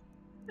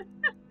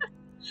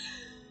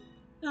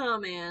 Oh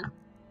man.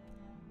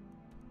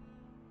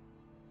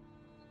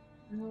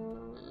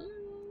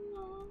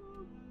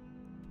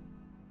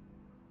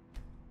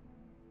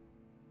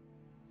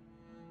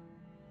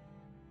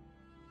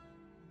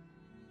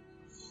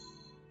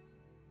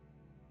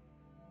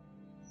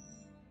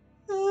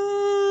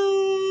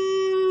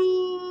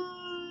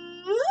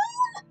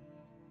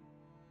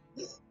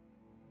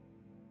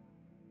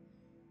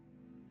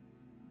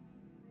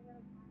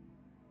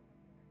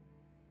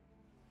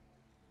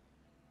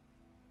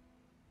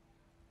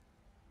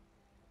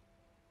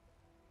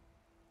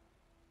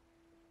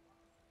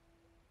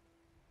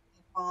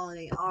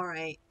 Quality,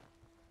 alright.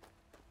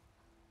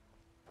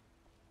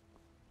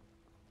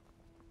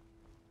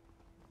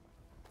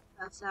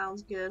 That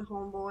sounds good,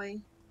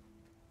 homeboy.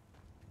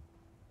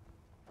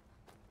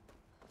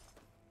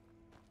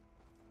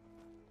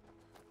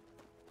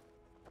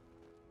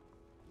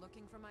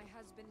 Looking for my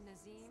husband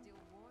Nazim? Still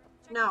warm?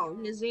 No,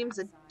 Nazim's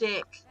a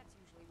dick. That's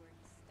usually where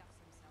he stuffs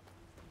himself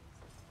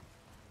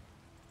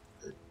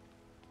these days.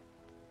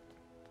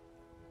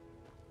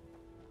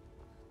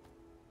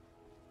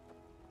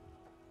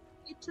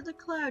 Get to the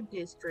Cloud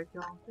District,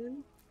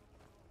 Dolphin.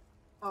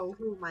 Oh,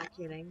 who am I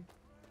kidding?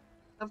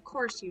 Of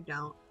course you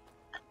don't.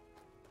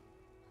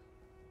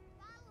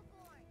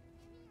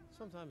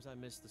 Sometimes I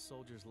miss the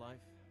soldier's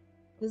life.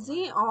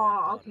 Nazim?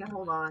 Oh, okay,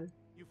 hold on.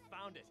 You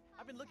found it.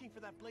 I've been looking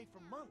for that blade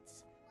for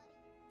months.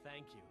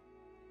 Thank you.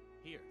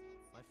 Here,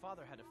 my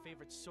father had a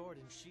favorite sword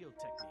and shield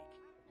technique.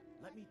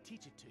 Let me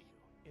teach it to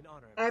you in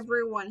honor of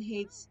Everyone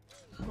hates...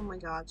 Oh my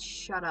god,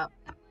 shut up.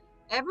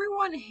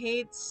 Everyone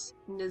hates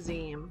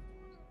Nazim.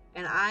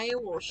 And I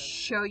will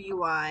show you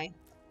why.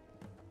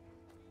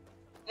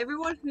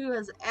 Everyone who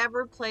has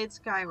ever played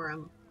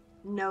Skyrim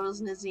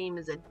knows Nazim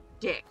is a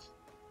dick.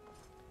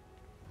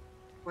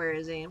 Where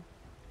is he?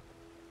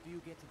 Do you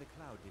get to the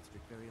Cloud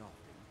District very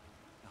often?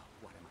 Oh,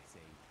 what am I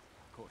saying?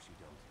 Of course you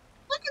don't.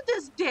 Look at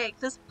this dick!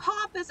 This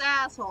pompous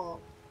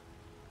asshole!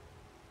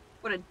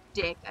 What a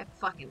dick. I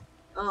fucking...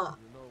 Ugh.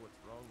 You know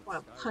what's wrong with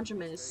Want to punch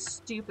him in his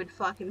stupid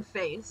fucking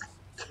face.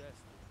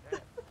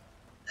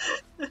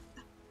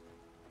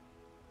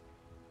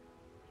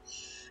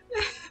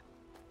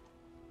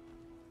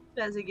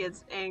 As he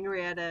gets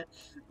angry at a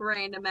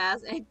random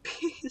ass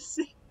NPC.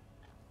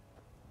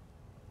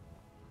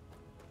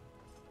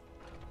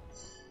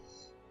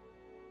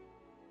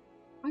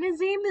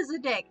 Nazim is a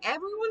dick.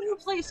 Everyone who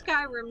plays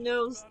Skyrim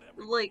knows,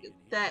 like,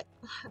 that...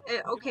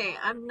 Okay,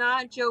 I'm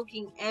not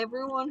joking.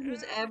 Everyone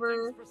who's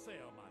ever...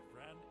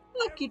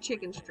 Fuck you,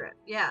 chicken strip.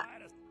 Yeah.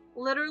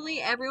 Literally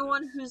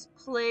everyone who's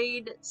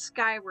played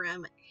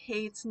Skyrim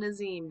hates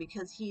Nazim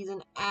because he's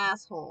an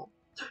asshole.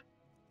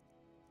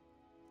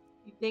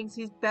 He thinks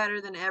he's better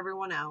than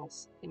everyone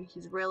else, and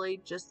he's really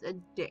just a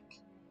dick.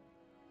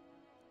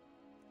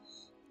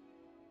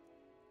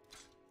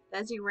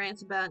 As he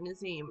rants about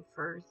Nazim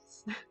for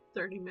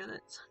 30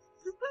 minutes.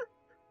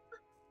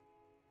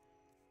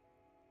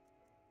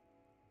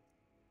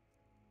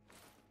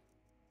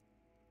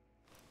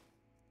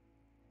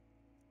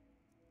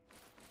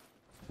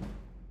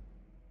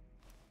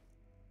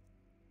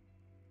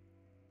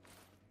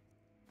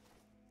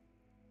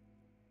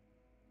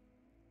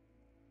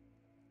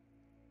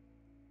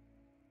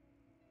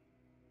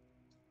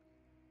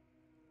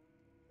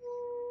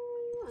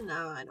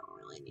 No, I don't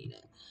really need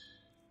it.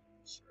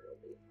 Sure,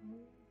 it'll be fine.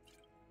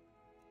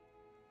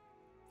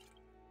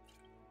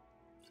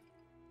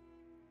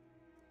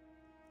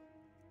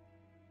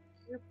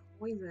 You're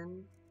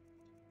poison.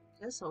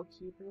 Guess I'll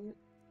keep it.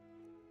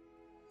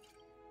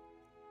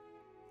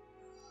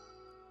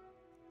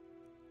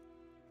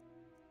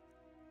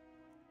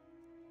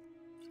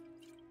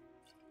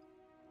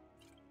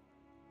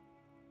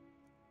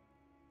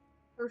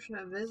 Potion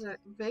of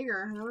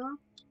vigor, huh? Wonder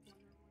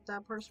what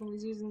that person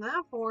was using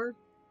that for.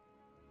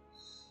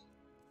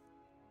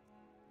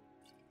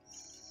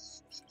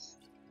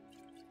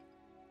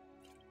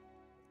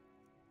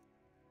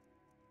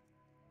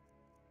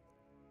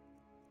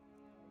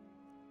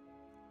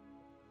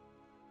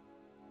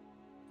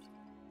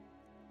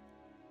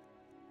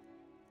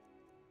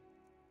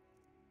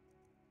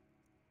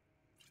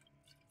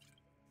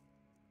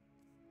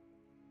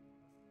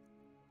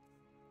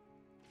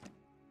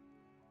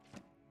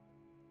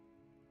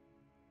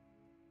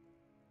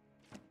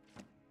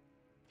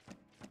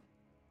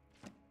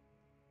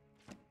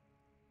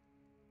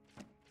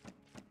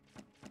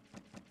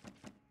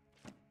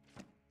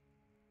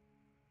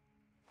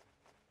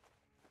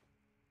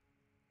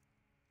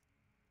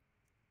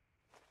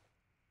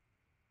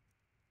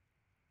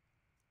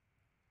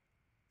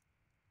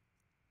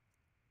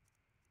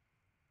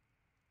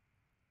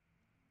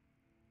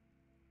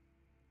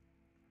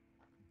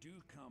 do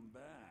come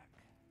back.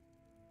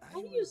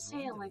 Why do you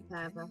say it like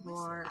that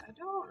before? I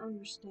don't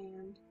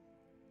understand.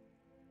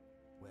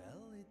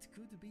 Well, it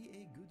could be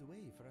a good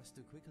way for us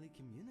to quickly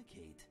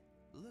communicate.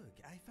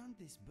 Look, I found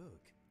this book.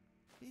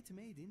 It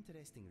made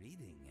interesting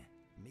reading.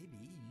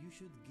 Maybe you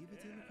should give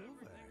it a look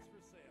over.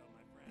 For sale,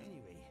 my friend.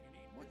 Anyway,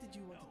 what did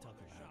you want to talk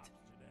about?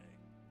 Today.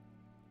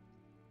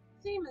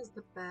 Theme is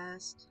the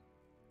best.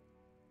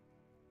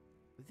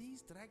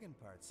 These dragon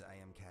parts I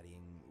am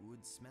carrying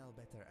would smell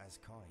better as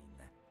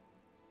coin.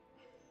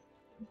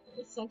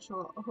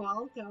 Sexual.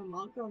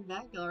 Welcome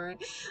back, alright.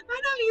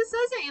 I know, he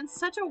says it in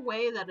such a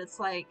way that it's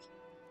like,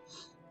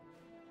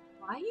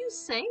 why are you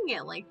saying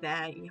it like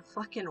that, you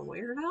fucking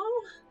weirdo?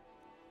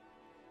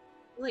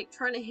 Like,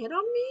 trying to hit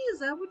on me? Is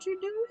that what you're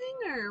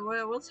doing?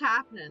 Or what's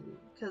happening?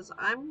 Because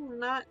I'm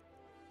not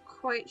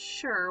quite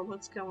sure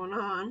what's going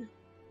on.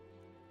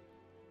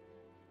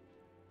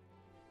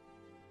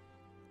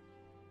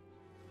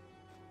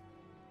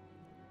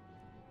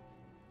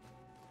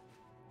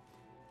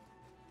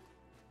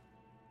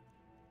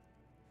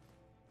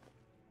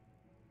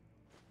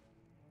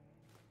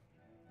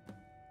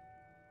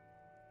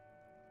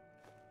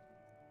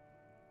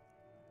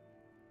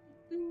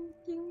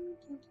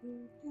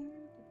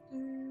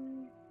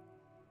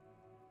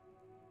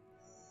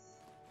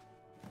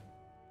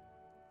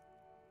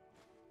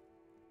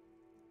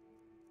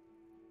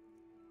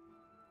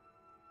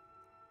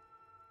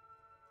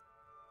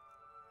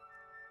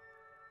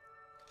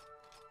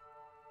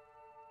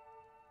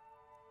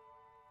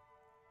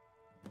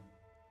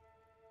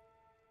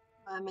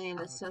 I mean,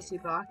 it's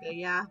Sussy Baka,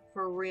 yeah,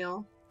 for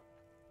real.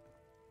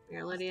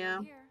 Here, Lydia.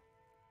 Stay here.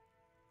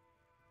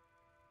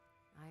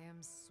 I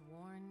am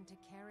sworn to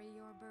carry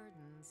your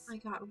burdens. My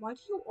god, why do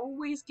you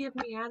always give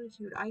me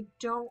attitude? I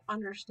don't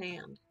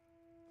understand.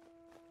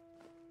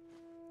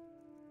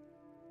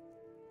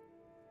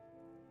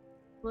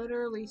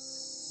 Literally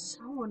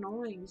so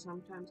annoying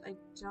sometimes. I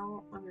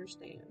don't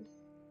understand.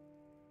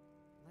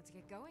 Let's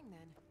get going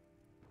then.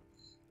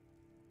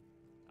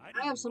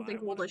 I have something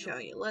cool to show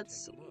you.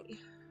 Let's see.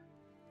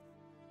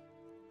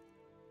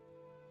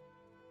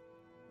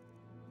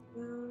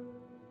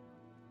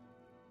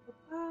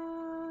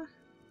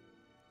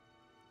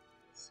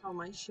 Sell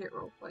my shit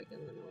real quick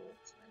and then we'll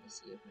try to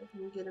see if I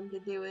can get him to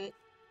do it.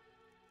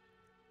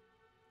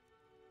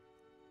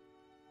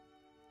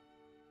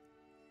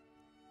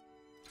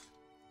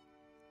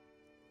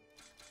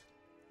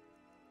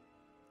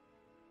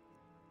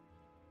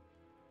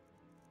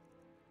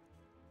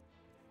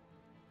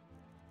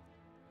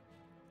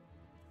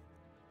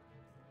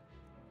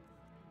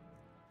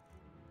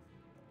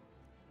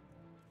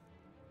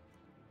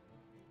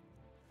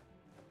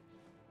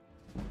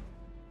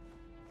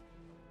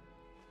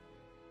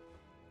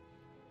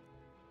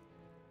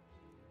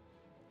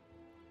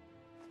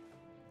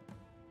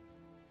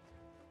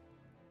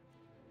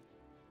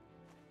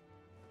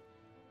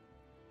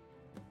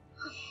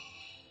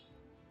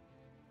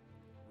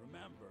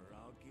 Remember,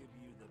 I'll give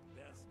you the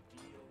best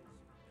deals or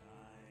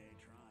die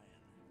trying.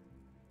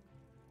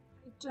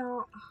 I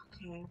don't.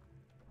 Okay.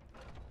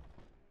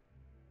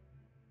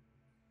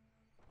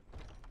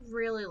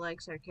 Really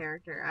likes her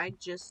character. I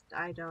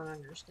don't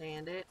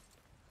understand it.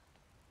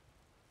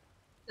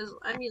 'Cause,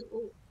 I mean,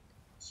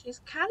 she's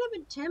kind of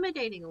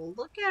intimidating.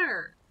 Look at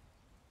her.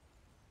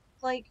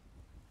 Like,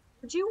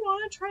 would you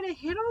want to try to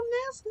hit on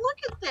this? Look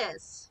at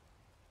this.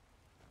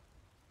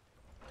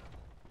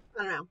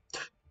 I don't know.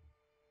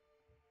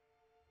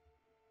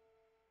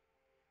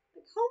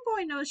 Like,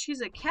 homeboy knows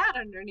she's a cat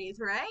underneath,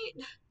 right?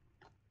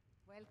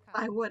 Welcome.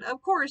 I would.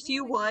 Of course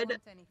you would.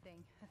 Want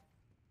anything.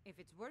 If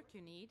it's work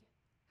you need,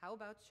 how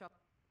about shop?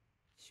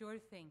 Sure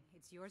thing.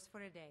 It's yours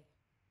for a day.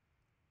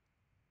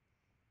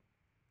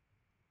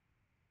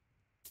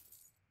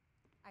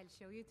 I'll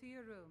show you to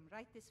your room,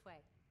 right this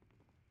way.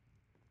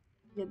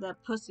 Get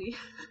that pussy.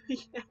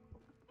 Yeah.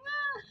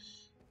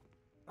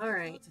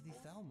 Alright. I thought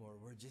the Thalmor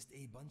were just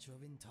a bunch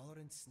of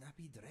intolerant,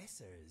 snappy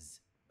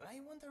dressers. I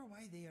wonder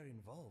why they are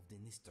involved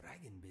in this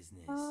dragon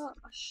business. Oh,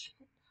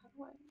 shit. How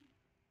do I...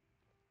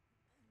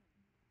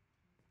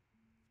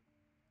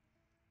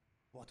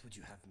 What would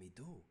you have me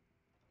do?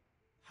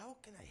 How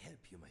can I help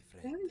you, my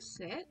friend? Can I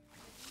sit?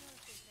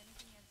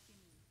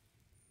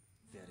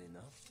 Fair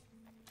enough.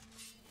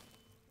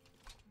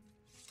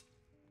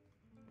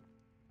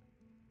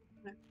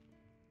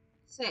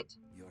 Sit.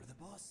 You're the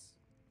boss.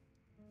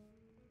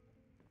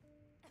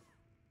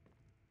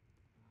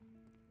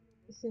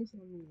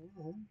 Essentially,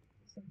 yeah.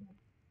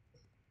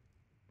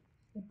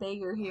 The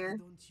beggar here.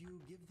 Why don't you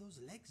give those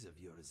legs of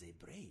yours a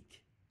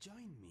break?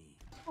 Join me.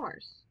 Of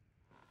course.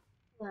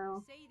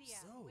 Well.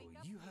 So,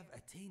 you have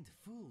attained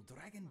full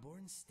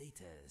Dragonborn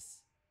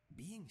status.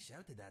 Being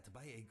shouted at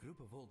by a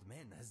group of old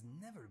men has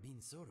never been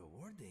so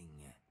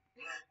rewarding.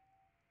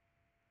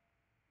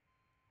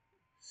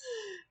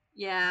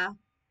 Yeah.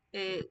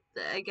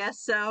 I guess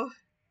so.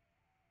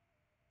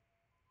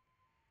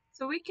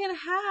 So we can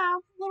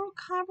have little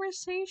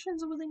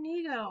conversations with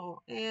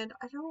Inigo, and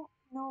I don't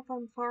know if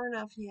I'm far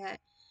enough yet.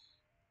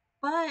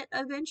 But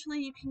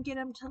eventually you can get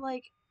him to,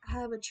 like,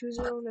 have a choose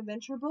your own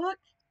adventure book.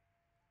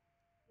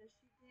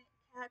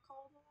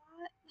 catcalled a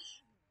lot.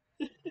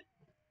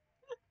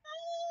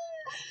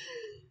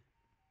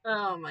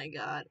 Oh my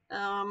god.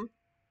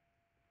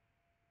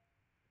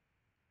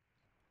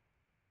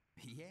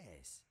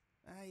 Yes,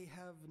 I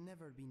have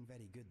never been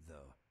very good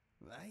though.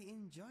 I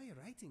enjoy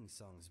writing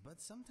songs,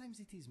 but sometimes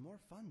it is more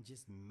fun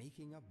just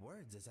making up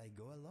words as I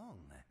go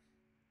along.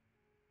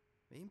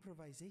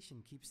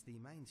 Improvisation keeps the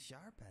mind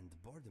sharp and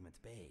boredom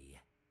at bay.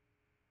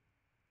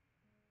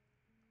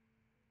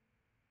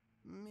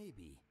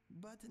 Maybe,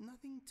 but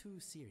nothing too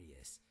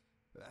serious.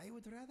 I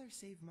would rather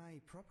save my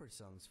proper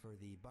songs for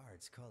the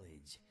Bard's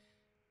College.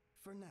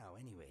 For now,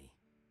 anyway.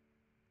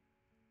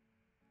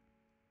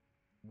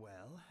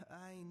 Well,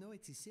 I know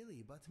it is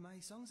silly, but my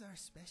songs are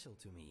special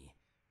to me.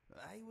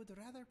 I would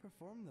rather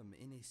perform them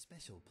in a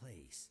special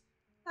place.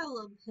 I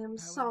love him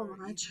so However,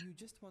 much. if you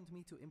just want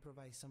me to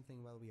improvise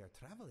something while we are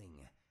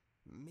traveling,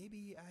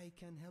 maybe I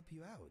can help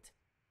you out.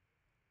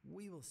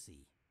 We will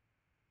see.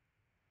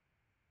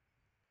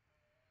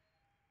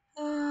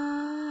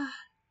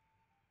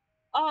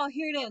 Oh,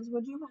 here it is.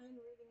 Would you mind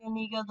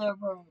reading Inigo the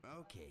Bird?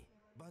 Okay,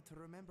 but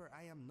remember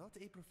I am not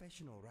a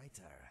professional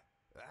writer.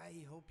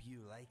 I hope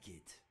you like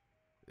it.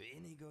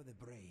 Inigo the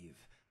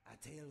Brave, a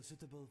tale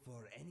suitable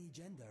for any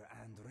gender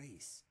and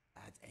race,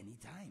 at any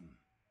time.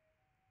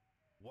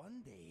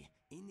 One day,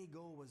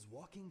 Inigo was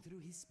walking through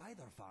his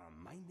spider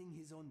farm, minding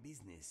his own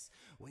business,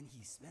 when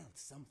he smelt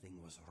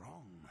something was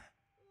wrong.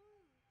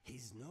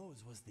 His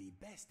nose was the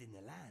best in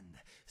the land,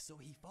 so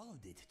he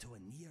followed it to a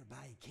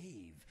nearby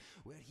cave,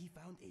 where he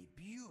found a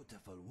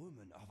beautiful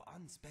woman of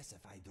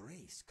unspecified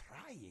race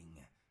crying.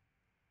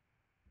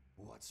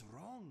 "What's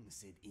wrong?"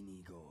 said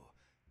Inigo.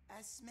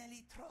 "A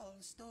smelly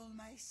troll stole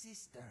my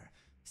sister,"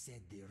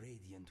 said the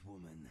radiant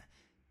woman.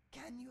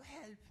 "Can you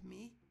help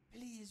me?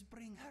 Please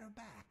bring her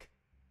back."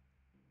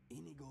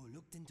 Inigo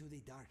looked into the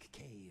dark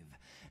cave,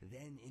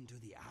 then into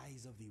the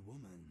eyes of the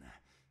woman.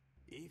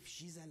 "If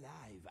she's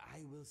alive,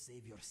 I will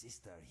save your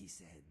sister," he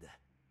said.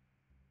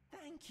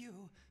 "Thank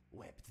you,"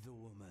 wept the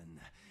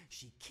woman.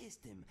 She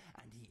kissed him,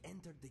 and he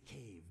entered the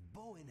cave,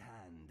 bow in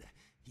hand.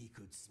 He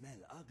could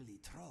smell ugly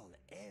troll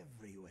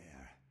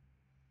everywhere.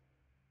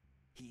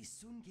 He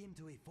soon came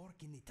to a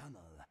fork in the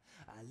tunnel.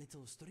 A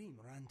little stream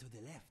ran to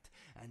the left,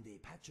 and a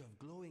patch of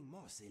glowing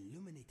moss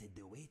illuminated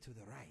the way to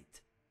the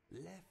right.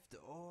 Left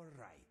or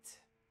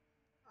right?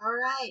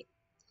 Alright.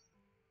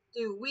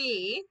 Do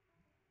we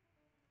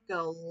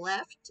go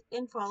left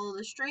and follow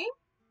the stream?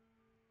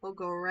 Or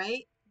go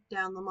right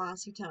down the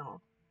mossy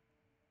tunnel?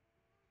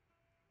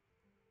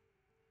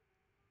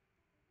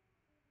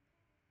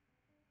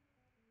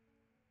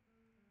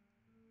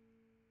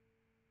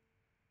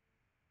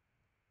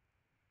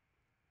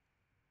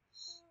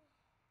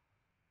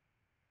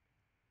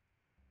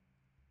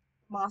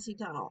 Mossy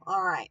tunnel.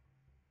 Alright.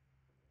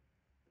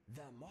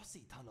 The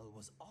mossy tunnel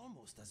was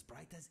almost as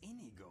bright as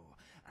Inigo,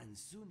 and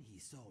soon he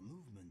saw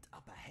movement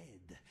up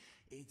ahead.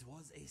 It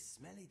was a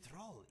smelly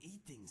troll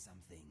eating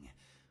something.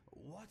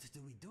 What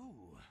do we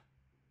do?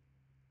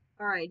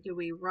 Alright, do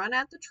we run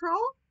at the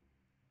troll?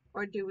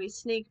 Or do we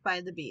sneak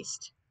by the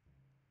beast?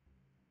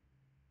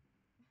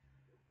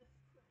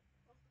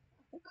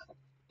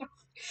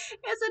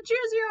 It's a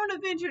choose your own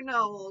adventure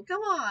novel.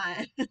 Come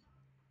on.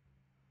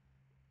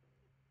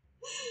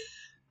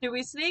 Do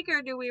we sneak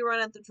or do we run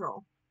at the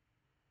troll?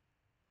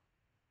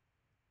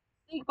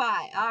 Sneak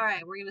by.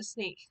 Alright, we're gonna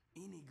sneak.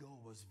 Inigo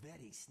was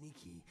very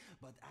sneaky,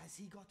 but as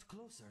he got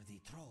closer, the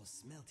troll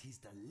smelt his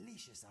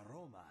delicious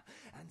aroma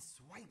and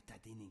swiped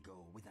at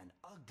Inigo with an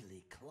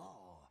ugly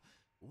claw.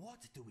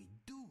 What do we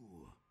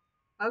do?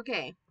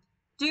 Okay.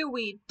 Do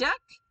we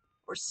duck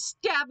or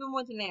stab him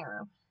with an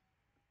arrow?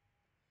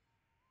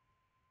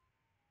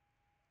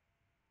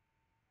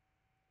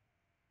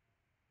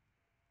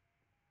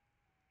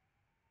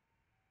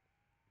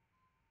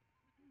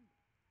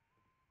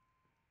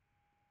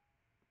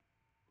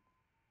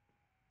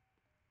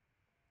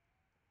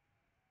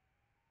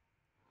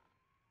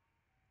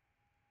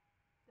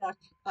 Duck.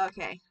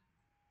 Okay.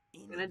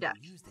 Gonna Inigo duck.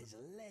 used his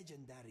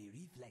legendary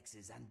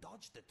reflexes and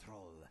dodged the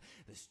troll.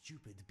 The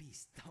stupid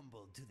beast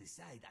tumbled to the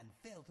side and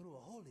fell through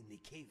a hole in the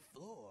cave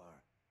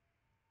floor.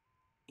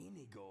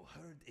 Inigo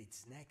heard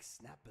its neck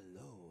snap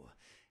below.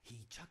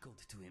 He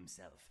chuckled to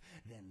himself,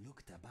 then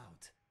looked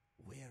about.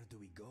 Where do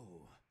we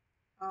go?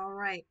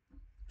 Alright.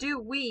 Do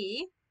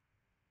we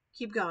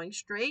keep going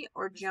straight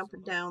or jump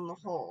down the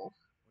hole?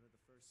 One of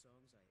the first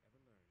songs I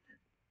ever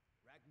learned.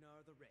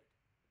 Ragnar the Red.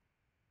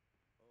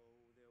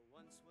 Oh, there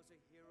once was a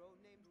hero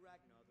named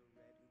Ragnar the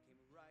Red who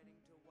came riding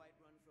to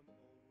Whiterun from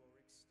old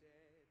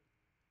Rorikstead.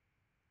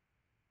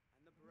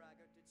 And the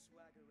braggart did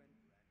swagger and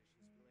brandish his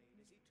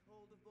blade as he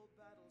told of bold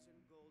battles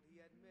and gold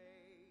he had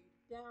made.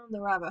 Down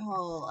the rabbit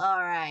hole.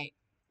 Alright.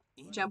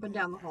 Jumping Inigo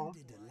down the hole.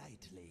 landed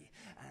lightly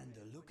and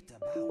looked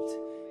about.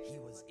 He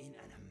was in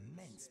an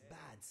immense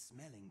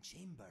bad-smelling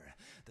chamber.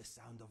 The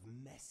sound of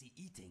messy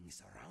eating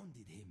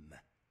surrounded him.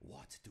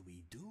 What do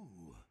we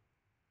do?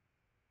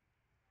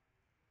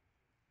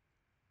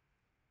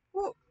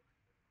 Whoa.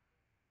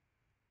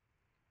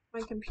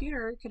 My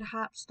computer could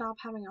stop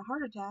having a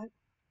heart attack.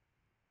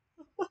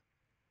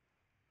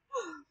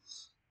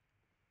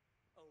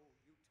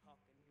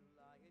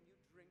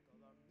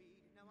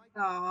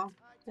 Oh,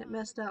 it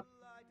messed up.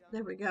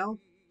 There we go.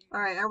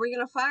 Alright, are we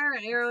gonna fire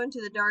an arrow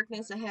into the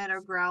darkness ahead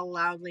or growl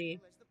loudly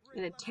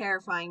in a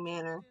terrifying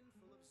manner?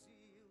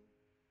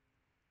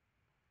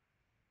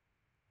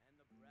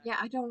 Yeah,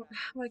 I don't.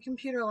 My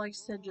computer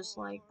likes to just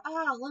like,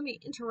 let me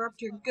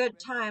interrupt your good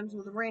times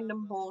with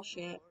random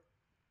bullshit.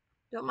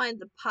 Don't mind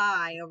the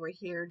pie over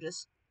here,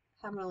 just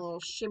having a little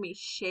shimmy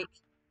shake.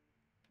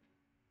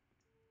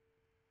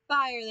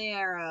 Fire the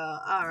arrow.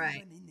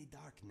 Alright. Even in the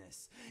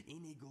darkness,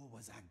 Inigo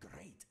was a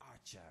great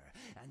archer,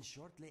 and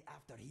shortly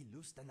after he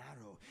loosed an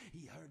arrow,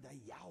 he heard a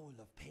yowl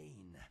of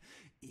pain.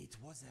 It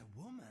was a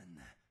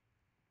woman.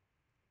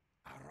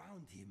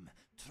 Around him,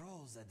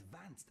 trolls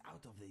advanced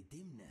out of the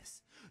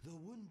dimness. The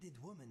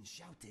wounded woman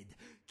shouted,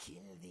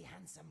 "Kill the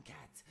handsome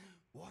cat!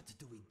 What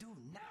do we do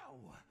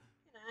now?"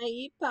 Can I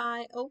eat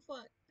pie? Oh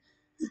fuck.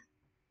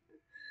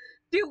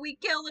 Do we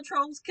kill the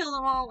trolls, kill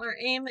them all, or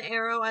aim the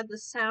arrow at the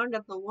sound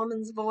of the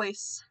woman's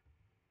voice?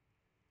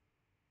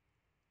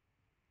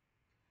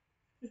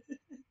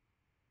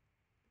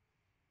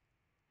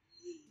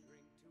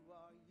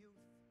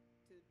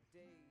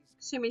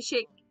 Shimmy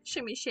shake,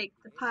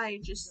 the pie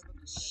just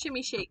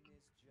shimmy shake.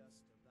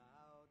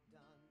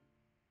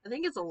 I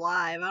think it's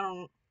alive, I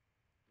don't...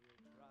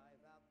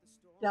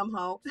 Dumb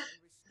hoe.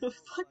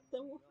 Fuck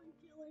the woman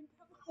killer,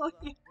 dumb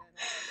hoe.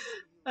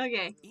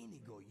 Okay.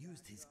 Inigo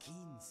used his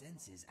keen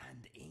senses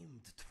and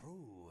aimed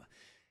true.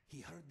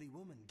 He heard the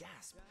woman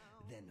gasp,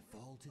 then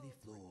fall to the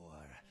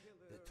floor.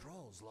 The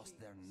trolls lost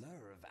their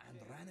nerve and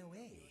ran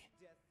away.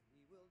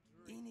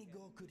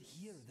 Inigo could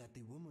hear that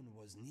the woman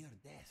was near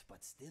death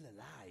but still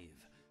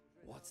alive.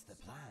 What's the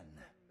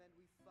plan?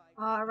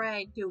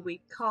 Alright, do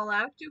we call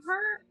out to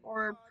her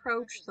or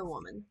approach the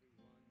woman?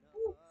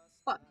 Ooh,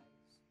 fuck.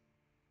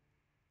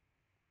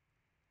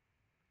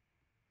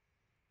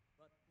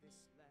 But this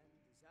land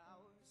is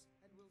ours,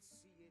 and we'll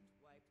see it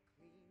wiped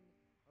clean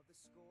of the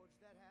scourge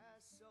that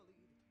has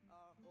sullied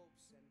our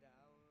hopes and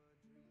our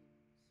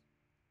dreams.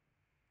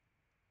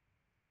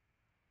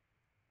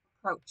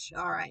 Approach,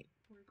 alright.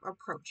 We're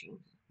approaching.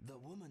 The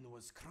woman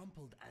was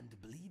crumpled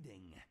and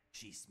bleeding.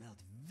 She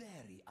smelled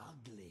very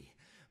ugly.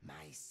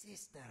 "My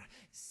sister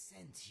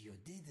sent you,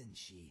 didn't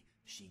she?"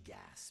 she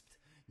gasped.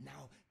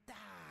 "Now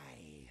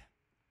die!"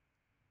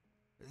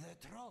 The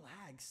troll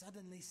hag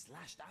suddenly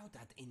slashed out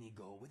at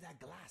Inigo with a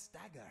glass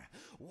dagger.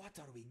 What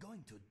are we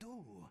going to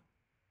do?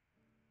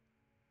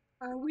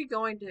 Are we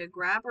going to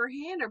grab her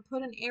hand or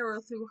put an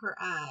arrow through her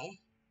eye?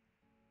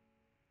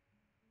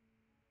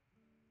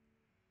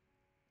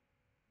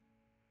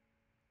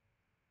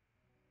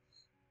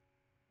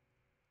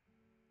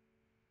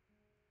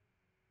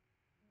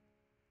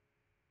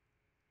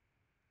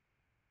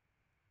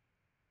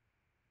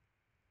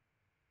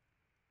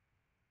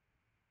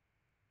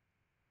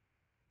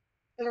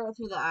 Arrow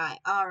through the eye.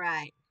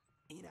 Alright.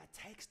 In a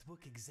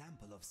textbook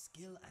example of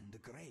skill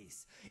and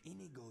grace,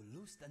 Inigo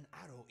loosed an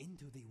arrow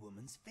into the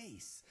woman's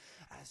face.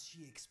 As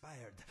she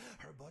expired,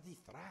 her body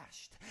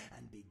thrashed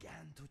and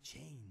began to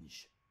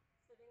change.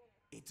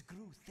 It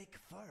grew thick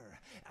fur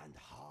and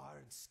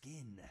hard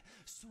skin.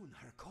 Soon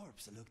her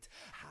corpse looked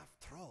half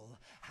troll,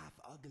 half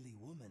ugly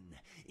woman.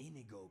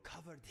 Inigo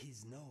covered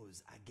his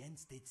nose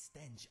against its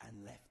stench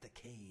and left the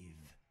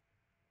cave.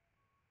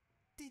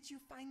 "Did you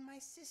find my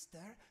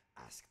sister?"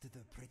 asked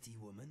the pretty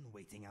woman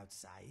waiting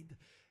outside.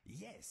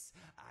 "Yes,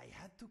 I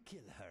had to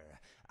kill her.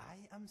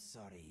 I am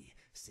sorry,"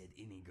 said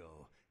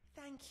Inigo.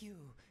 "Thank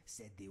you,"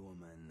 said the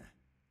woman.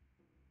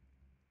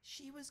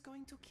 "She was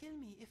going to kill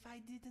me if I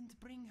didn't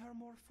bring her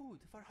more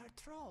food for her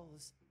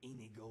trolls."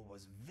 Inigo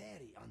was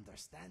very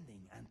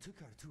understanding and took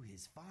her to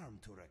his farm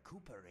to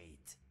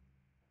recuperate.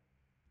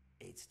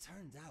 It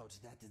turned out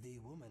that the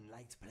woman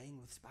liked playing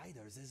with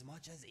spiders as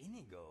much as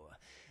Inigo.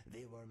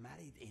 They were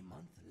married a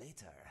month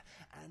later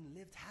and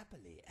lived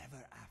happily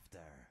ever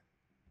after.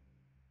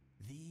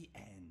 The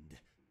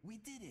end. We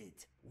did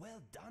it!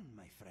 Well done,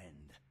 my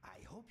friend. I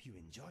hope you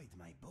enjoyed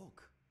my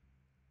book.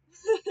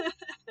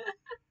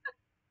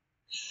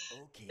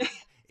 Okay,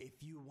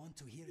 if you want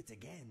to hear it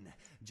again,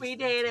 just We let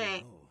did me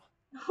it.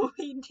 know.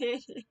 We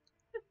did it.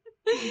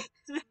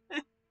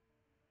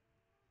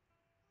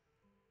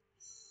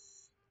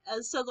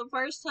 So the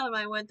first time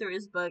I went through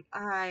his book,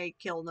 I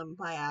killed him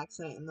by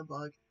accident in the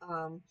book.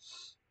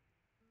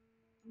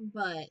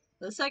 But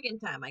the second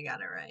time I got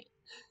it right.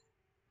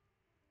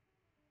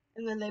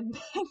 And then they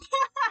begged.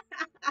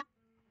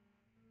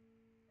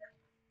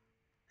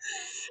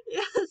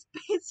 Yeah, that's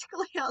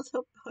basically how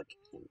the book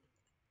ended.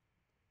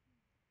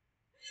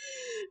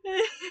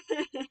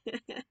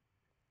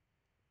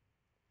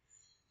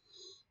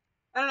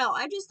 I don't know,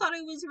 I just thought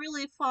it was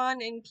really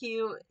fun and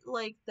cute,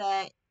 like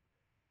that,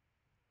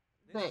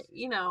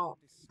 you know,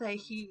 that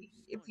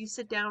if you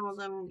sit down with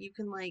him, you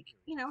can, like,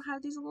 you know,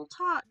 have these little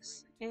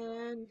talks,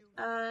 and,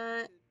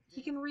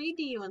 he can read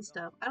to you and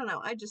stuff. I don't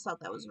know, I just thought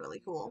that was really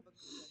cool.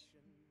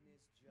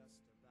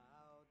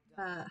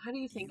 How do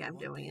you think You I'm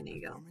want doing, a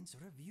Inigo? performance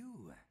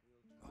review?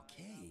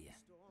 Okay.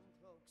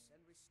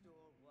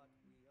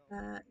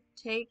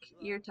 Take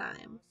your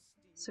time.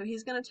 So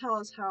he's gonna tell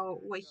us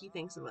what he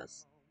thinks of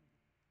us.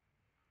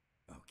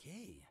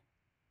 Okay.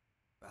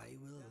 I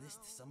will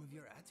list some of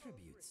your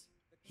attributes.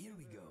 Here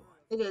we go.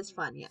 It is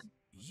fun, yeah.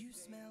 You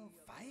smell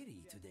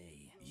fiery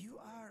today. You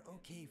are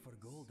okay for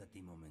gold at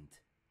the moment.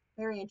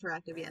 Very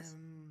interactive, yes.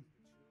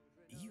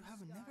 You have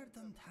never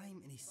done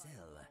time in a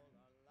cell,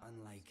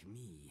 unlike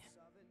me.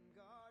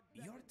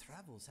 Your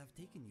travels have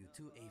taken you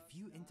to a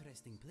few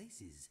interesting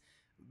places,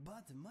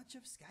 but much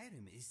of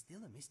Skyrim is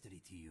still a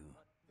mystery to you.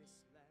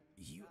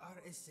 You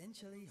are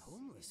essentially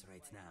homeless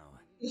right now.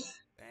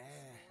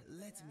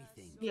 Let me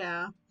think.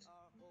 Yeah.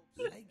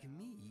 Like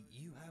me,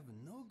 you have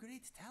no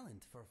great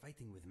talent for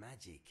fighting with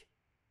magic.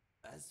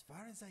 As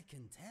far as I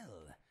can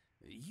tell,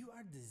 you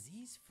are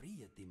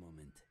disease-free at the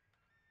moment.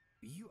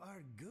 You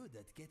are good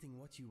at getting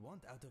what you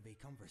want out of a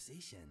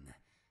conversation.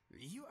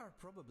 You are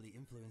probably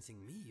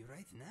influencing me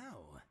right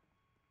now.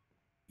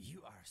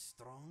 You are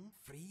strong,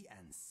 free,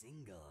 and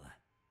single.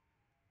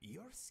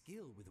 Your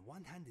skill with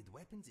one-handed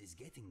weapons is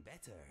getting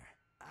better.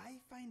 I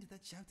find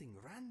that shouting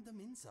random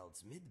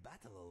insults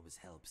mid-battle always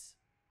helps.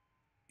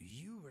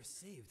 You were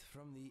saved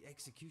from the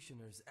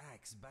executioner's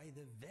axe by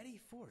the very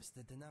force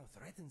that now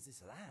threatens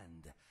this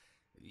land.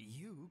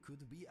 You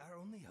could be our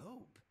only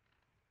hope.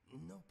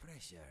 No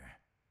pressure.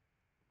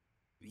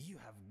 You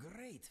have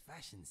great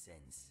fashion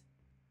sense.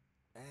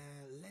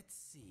 Let's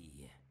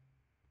see.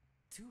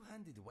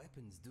 Two-handed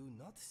weapons do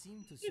not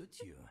seem to suit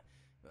you.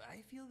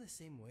 I feel the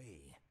same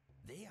way.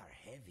 They are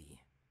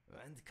heavy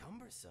and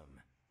cumbersome.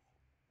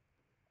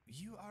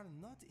 You are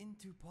not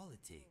into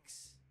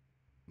politics.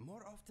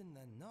 More often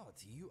than not,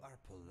 you are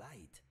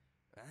polite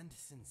and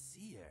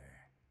sincere.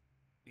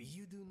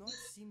 You do not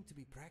seem to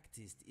be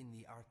practiced in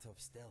the art of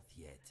stealth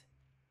yet.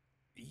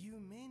 You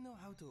may know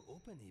how to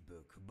open a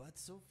book, but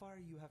so far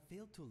you have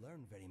failed to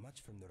learn very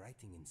much from the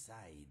writing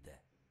inside.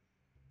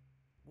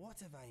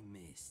 What have I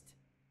missed?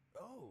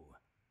 Oh,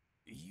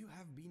 you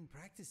have been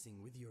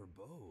practicing with your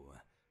bow.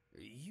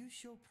 You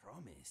show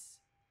promise.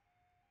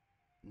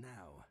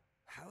 Now,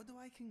 how do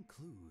I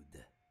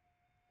conclude?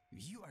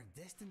 You are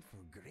destined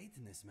for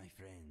greatness, my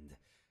friend.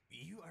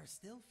 You are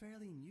still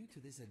fairly new to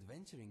this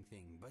adventuring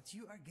thing, but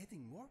you are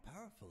getting more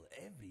powerful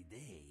every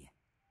day.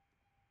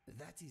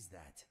 That is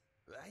that.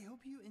 I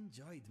hope you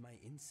enjoyed my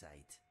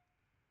insight.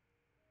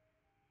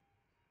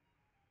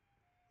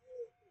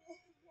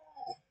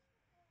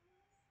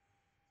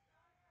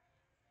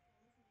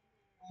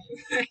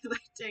 I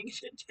like taking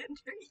a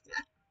tender,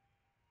 yeah.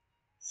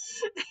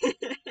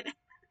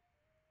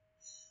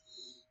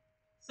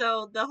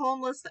 So the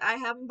homeless, I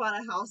haven't bought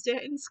a house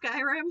yet in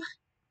Skyrim.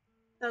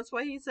 That's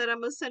why he said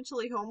I'm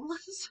essentially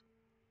homeless.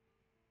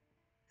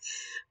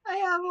 I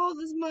have all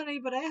this money,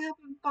 but I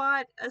haven't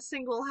bought a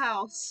single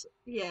house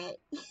yet.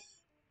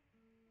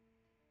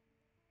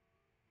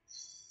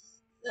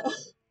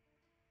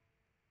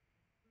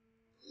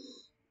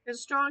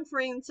 As strong,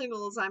 free, and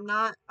single as I'm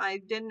not, I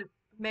didn't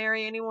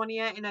marry anyone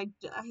yet, and I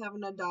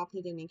haven't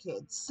adopted any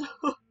kids.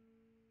 So.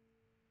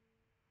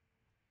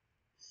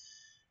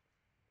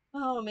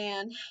 Oh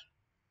man.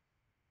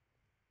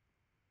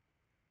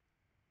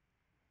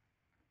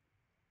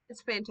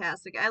 It's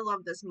fantastic. I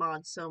love this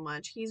mod so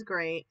much. He's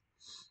great.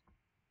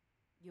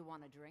 You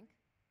want a drink?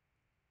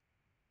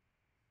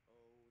 Oh,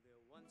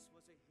 there once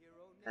was a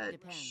hero named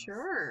Depends.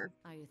 Sure.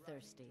 Are you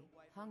thirsty?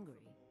 Hungry?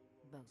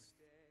 Both.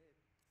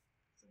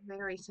 It's a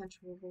very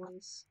sensual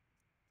voice.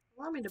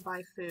 Allow me to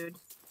buy food.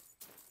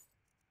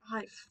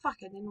 I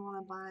didn't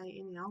want to buy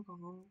any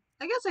alcohol.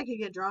 I guess I could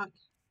get drunk.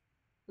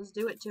 Let's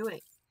do it to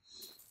it.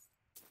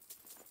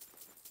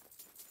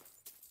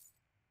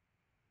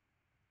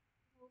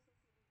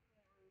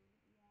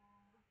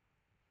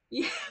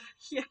 Yeah,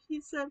 yeah,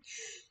 he said,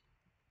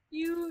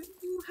 you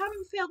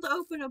haven't failed to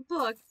open a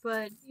book,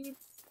 but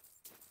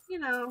you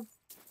know,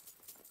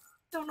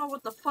 don't know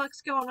what the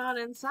fuck's going on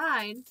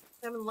inside.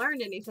 Haven't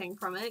learned anything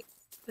from it,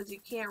 because you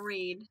can't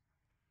read.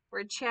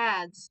 We're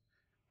Chads.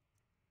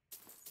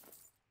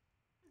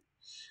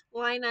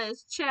 Lina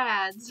is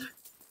Chads.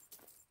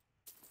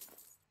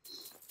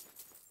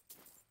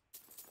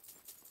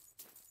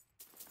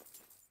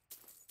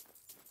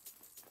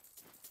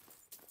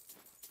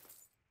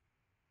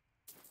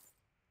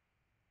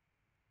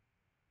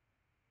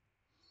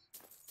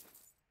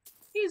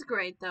 He's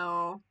great,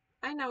 though.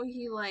 I know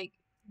he,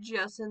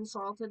 just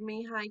insulted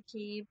me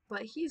high-key,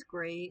 but he's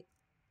great.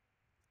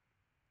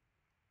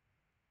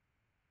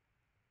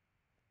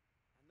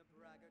 And the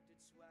braggart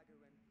did swagger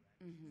and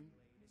brandish his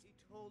blade as he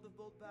told of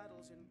bold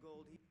battles in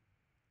gold.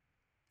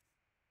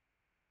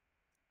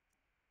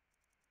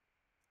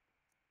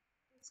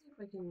 Let's see if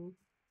I can...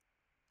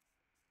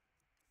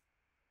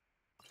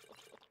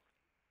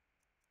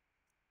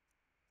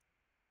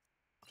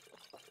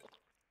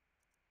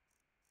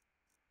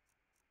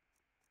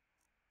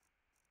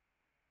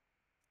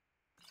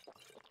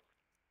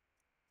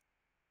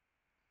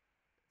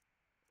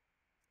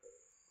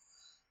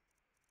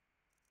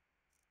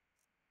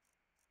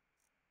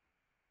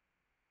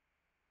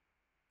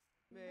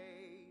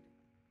 Made.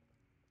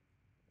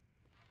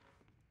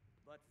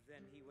 But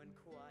then he went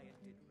quiet,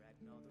 did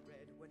Ragnar the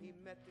Red, when he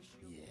met the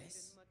shield maiden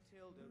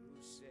Matilda,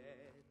 who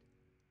said,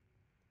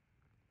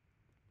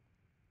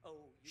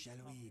 Oh, you Shall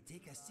talk we and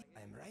take a cry seat? and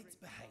I'm right embrace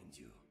behind me.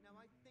 you. Now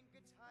I think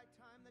it's high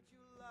time that you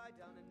lie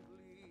down and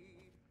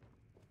bleed.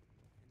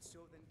 And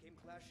so then came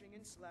clashing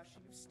and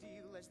slashing of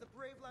steel as the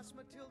brave lass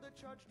Matilda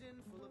charged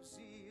in full of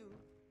zeal.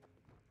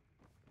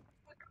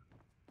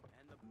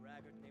 And the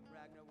braggart named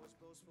Ragnar was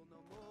boastful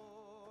no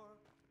more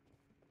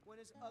when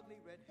his ugly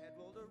red head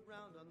rolled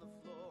around on the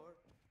floor.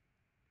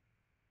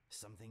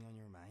 Something on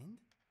your mind?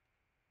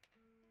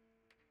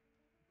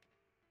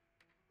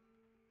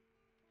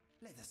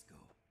 Let us go.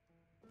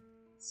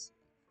 Let's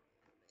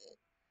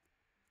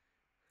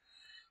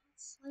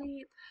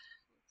sleep.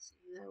 Let's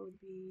see, that would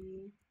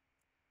be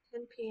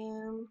 10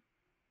 p.m.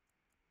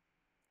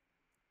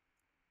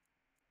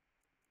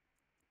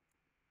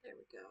 There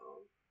we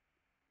go.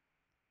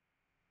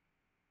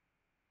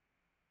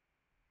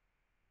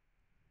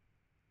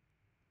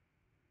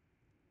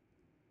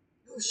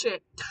 Oh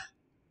shit.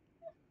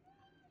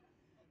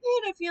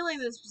 I had a feeling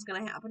this was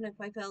gonna happen if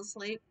I fell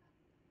asleep.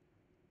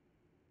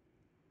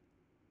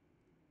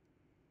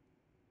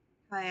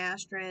 Hi,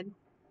 Astrid.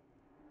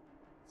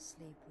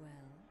 Sleep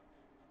well.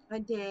 I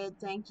did,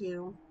 thank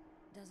you.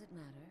 Does it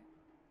matter?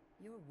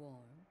 You're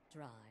warm,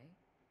 dry,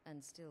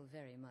 and still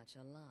very much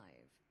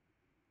alive.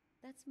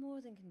 That's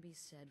more than can be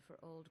said for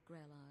old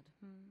Grelod,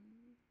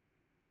 hmm?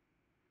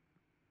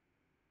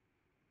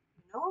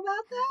 You know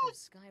about Half that? of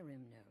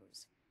Skyrim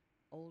knows.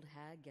 Old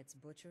hag gets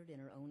butchered in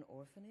her own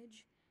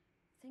orphanage.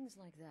 Things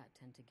like that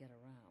tend to get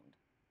around.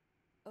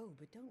 Oh,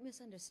 but don't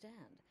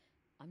misunderstand.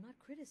 I'm not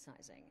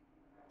criticizing.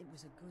 It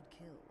was a good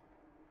kill.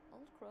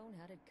 Old Crone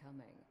had it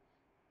coming.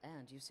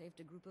 And you saved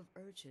a group of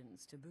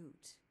urchins to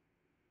boot.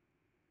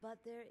 But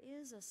there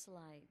is a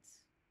slight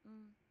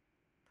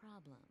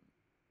problem.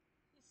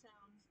 She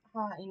sounds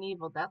hot and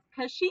evil. That's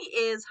because she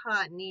is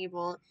hot and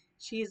evil.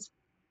 She's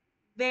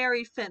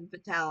very femme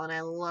fatale, and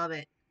I love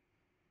it.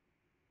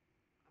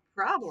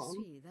 A You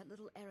problem? see, that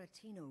little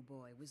Aretino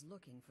boy was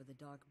looking for the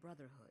Dark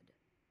Brotherhood.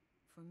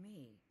 For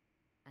me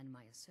and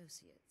my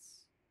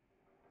associates.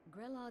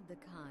 Grelod the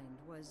Kind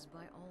was,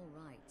 by all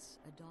rights,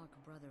 a Dark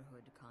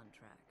Brotherhood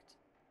contract.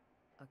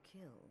 A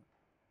kill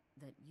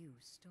that you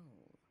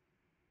stole.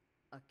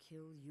 A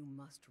kill you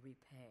must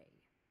repay.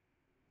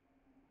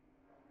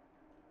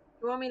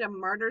 You want me to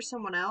murder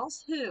someone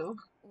else? Who?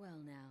 Well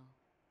now,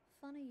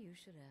 funny you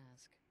should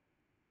ask.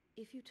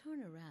 If you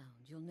turn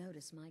around, you'll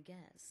notice my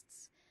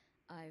guests.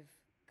 I've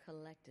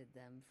collected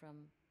them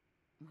from,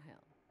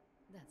 well,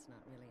 that's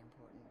not really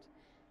important.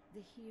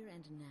 The here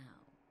and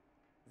now.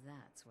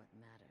 That's what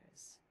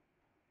matters.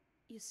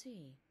 You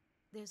see,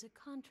 there's a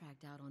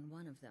contract out on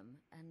one of them,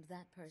 and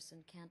that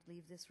person can't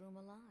leave this room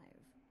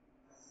alive.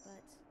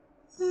 But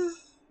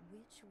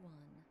which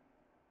one?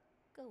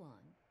 Go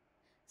on.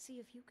 See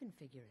if you can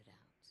figure it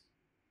out.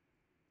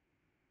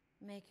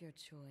 Make your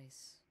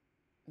choice.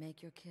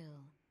 Make your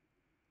kill.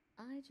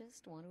 I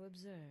just want to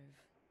observe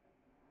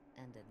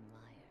and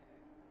admire.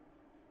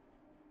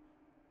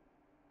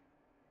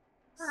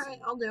 Alright,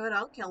 I'll do it.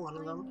 I'll kill one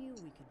of I them. knew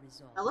we could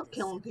resolve I love this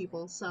killing civilly.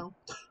 people, so.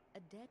 A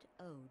debt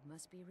owed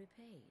must be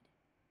repaid.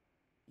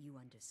 You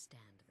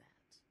understand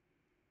that.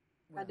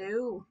 I Well,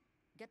 do.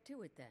 get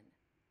to it then.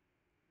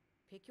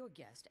 Pick your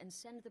guest and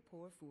send the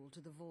poor fool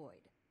to the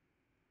void.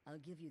 I'll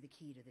give you the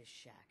key to this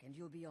shack and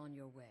you'll be on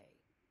your way.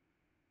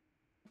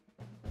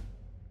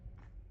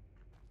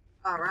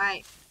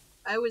 Alright.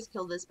 I always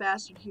kill this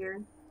bastard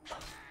here.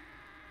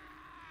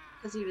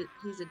 Because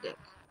he's a dick.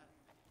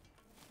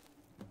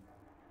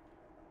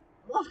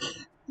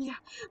 Yeah,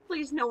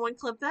 please no one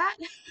clip that.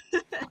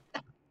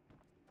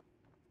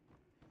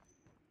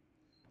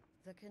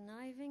 The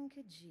conniving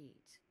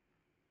Khajiit.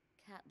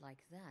 Cat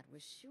like that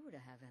was sure to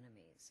have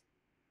enemies.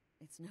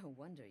 It's no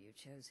wonder you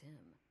chose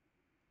him.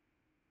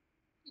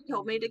 He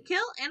told me to Indeed.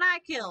 kill, and I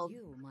For killed.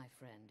 you, my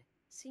friend,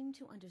 seem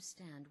to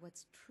understand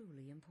what's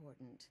truly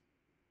important.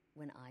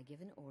 When I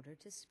give an order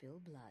to spill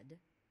blood,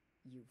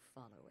 you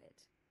follow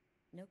it.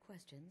 No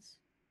questions,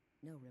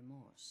 no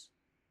remorse.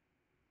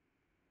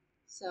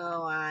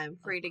 So I'm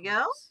free Of to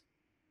go? course.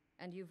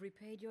 And you've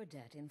repaid your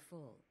debt in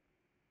full.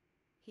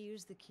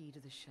 Here's the key to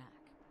the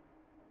shack.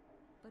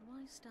 But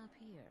why stop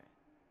here?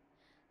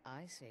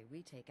 I say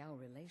we take our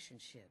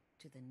relationship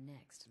to the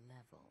next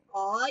level.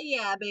 Oh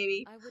yeah,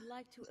 baby. I would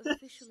like to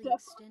officially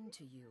extend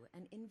to you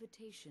an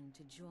invitation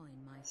to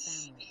join my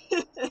family,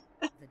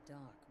 the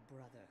Dark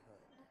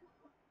Brotherhood.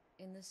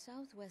 In the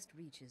southwest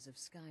reaches of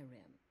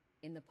Skyrim,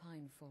 in the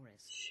Pine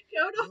Forest,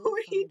 Don't you'll know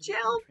find the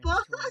gel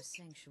entrance to our book.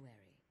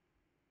 sanctuary.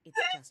 It's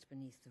just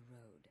beneath the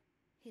road,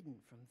 hidden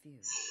from view.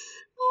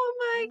 Oh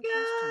my When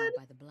questioned god.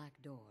 by the black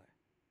door,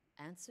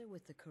 answer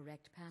with the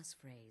correct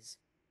passphrase,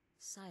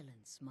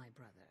 "Silence, my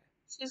brother."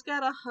 She's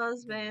got a Then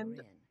husband.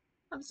 you're in,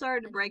 I'm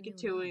sorry to and break your it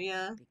new to life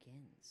you.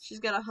 begins. She's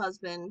got a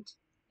husband,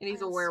 and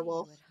he's a I'll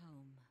werewolf. see you at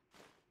home.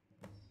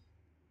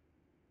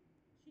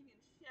 She can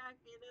shack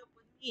it up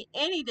with me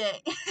any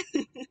day.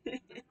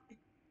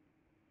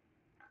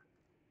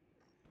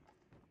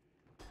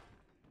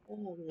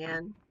 Oh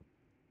man.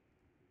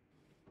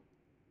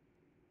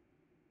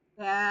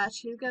 Yeah,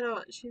 she's got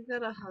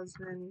a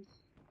husband.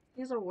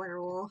 He's a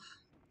werewolf.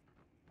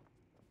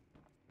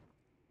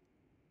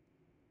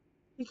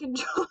 You can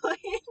join.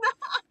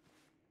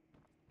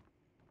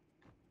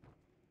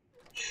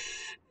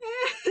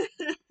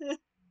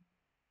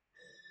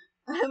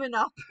 I'm an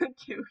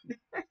opportunist.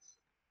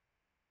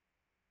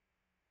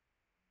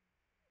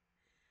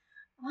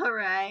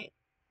 Alright.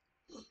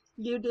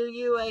 You do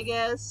you, I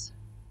guess.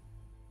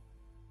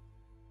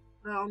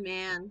 Oh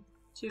man.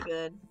 Too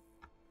good.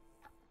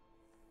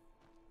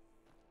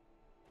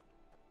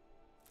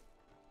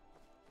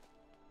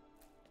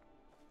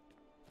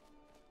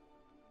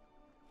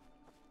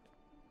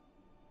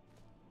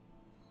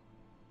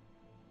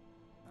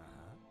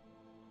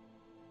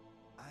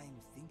 I'm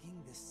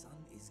thinking the sun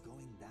is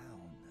going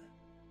down.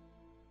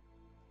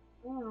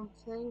 Oh,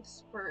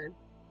 thanks for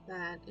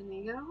that,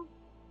 Inigo.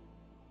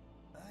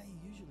 I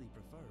usually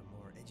prefer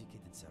more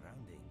educated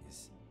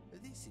surroundings.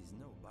 This is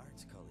no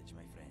Bard's College,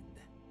 my friend.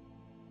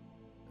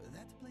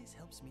 That place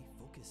helps me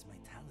focus my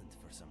talent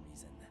for some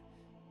reason.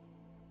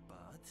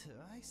 But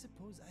I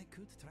suppose I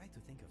could try to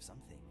think of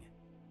something.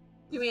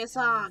 Give me a Let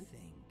song.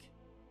 think.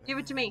 Give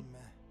it to me.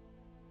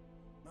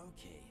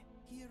 Okay,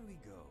 here we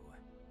go.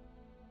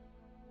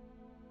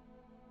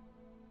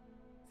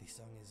 The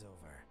song is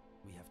over.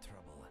 We have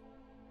trouble.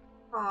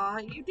 Aw,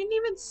 you didn't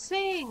even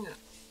sing.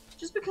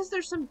 Just because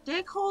there's some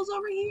dickholes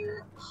over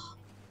here? Oh,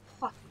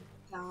 fucking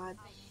God.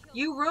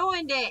 You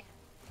ruined it.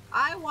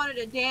 I wanted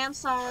a damn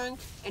song,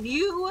 and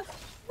you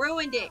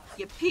ruined it,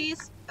 you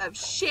piece of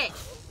shit.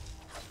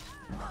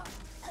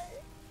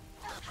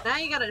 Now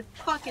you gotta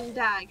fucking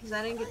die, because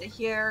I didn't get to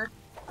hear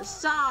the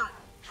song.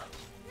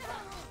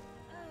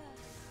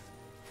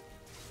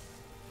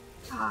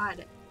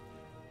 God.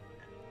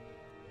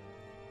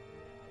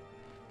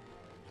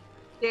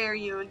 Dare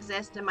you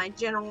exist in my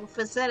general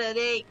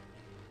vicinity?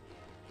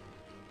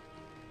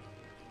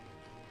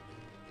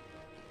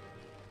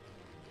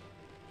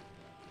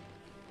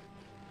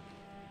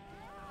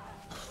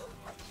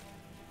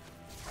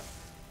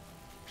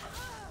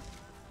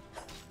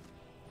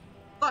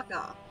 Fuck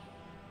off.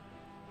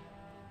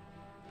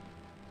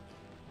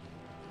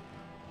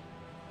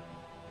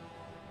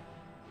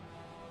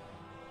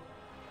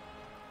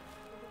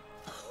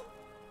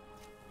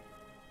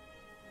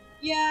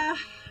 Yeah,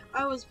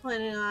 I was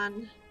planning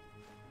on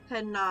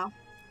heading off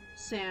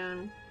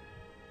soon.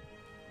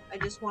 I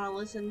just want to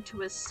listen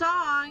to a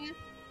song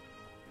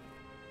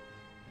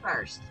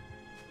first.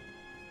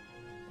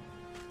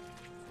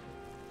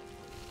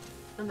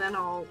 And then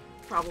I'll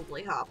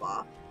probably hop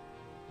off.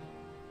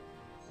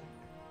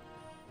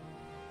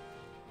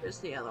 There's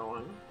the other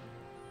one.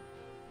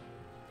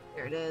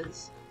 There it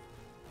is.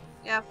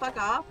 Yeah, fuck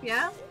off,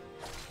 yeah?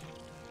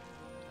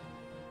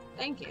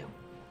 Thank you.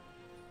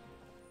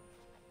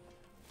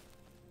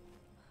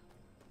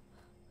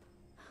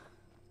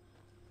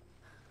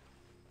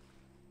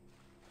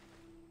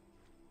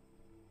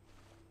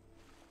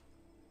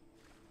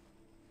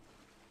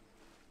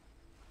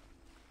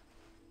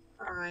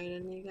 Alright,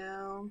 in you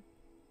go.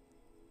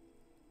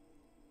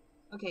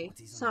 Okay,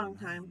 What is on song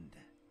your time. mind?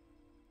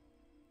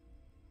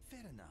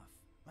 Fair enough.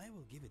 I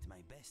will give it my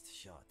best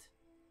shot.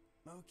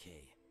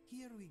 Okay,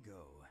 here we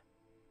go.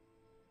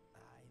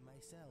 I,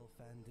 myself,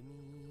 and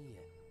me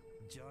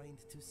joined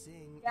to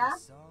sing Yeah? a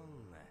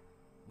song.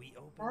 We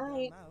opened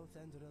Right. our mouth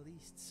and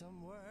released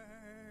some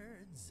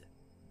words.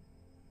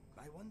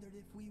 I wondered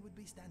if we would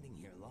be standing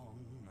here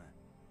long.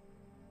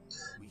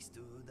 We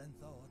stood and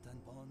thought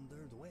and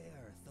pondered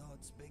where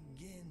thoughts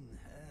begin.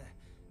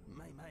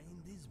 My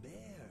mind is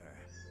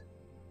bare.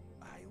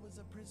 I was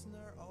a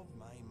prisoner of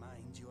my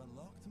mind. You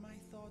unlocked my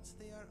thoughts,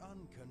 they are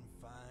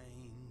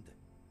unconfined.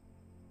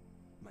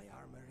 My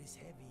armor is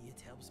heavy,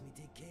 it helps me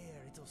take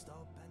care. It'll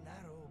stop an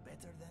arrow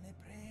better than a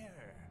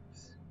prayer.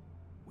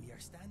 We are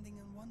standing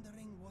and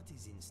wondering what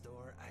is in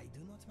store. I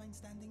do not mind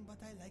standing, but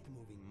I like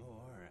moving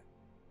more.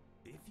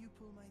 If you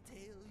pull my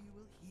tail, you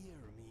will hear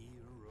me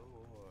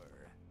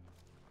roar.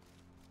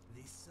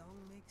 This song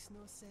makes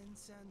no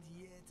sense, and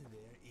yet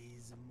there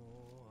is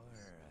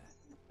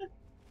more.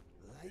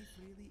 Life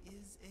really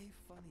is a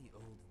funny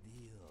old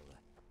deal.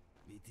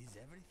 It is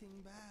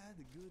everything bad,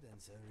 good, and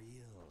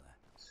surreal.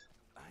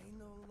 I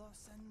know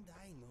loss and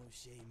I know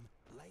shame.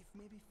 Life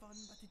may be fun,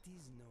 but it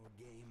is no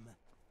game.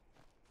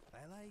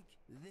 I like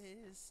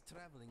this,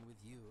 traveling with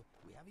you.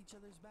 We have each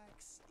other's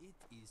backs, it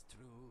is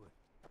true.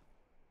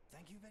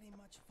 Thank you very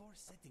much for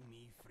setting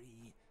me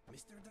free.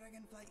 Mr.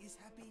 Dragonfly is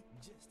happy,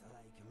 just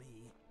like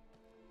me.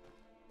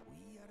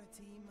 We are a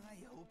team,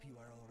 I hope you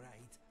are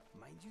alright.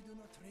 Mind you do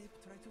not trip,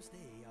 try to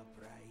stay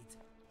upright.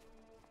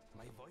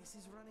 My voice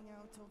is running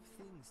out of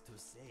things to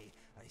say.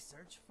 I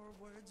search for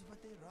words,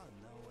 but they run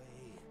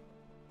away.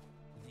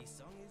 The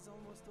song is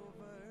almost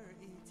over,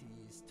 it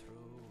is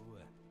true.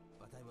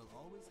 But I will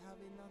always have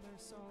another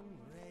song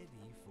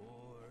ready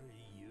for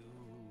you.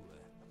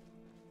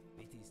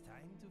 It is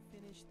time to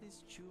finish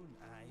this tune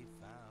I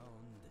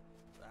found.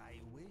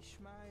 I wish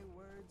my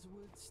words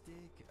would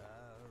stick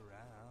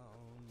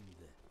around.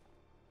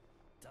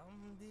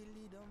 Dum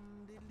diddly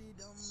dum diddly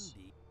dum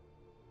dee.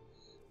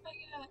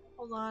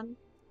 Hold on.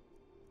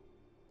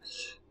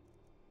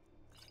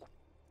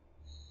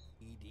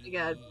 I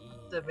got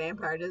the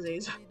vampire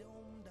disease.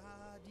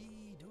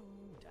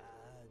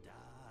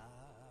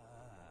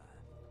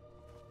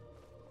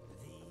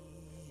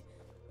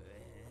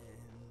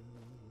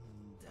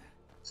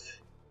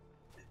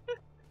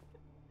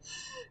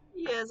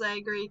 says I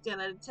agree,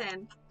 10 out of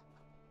 10.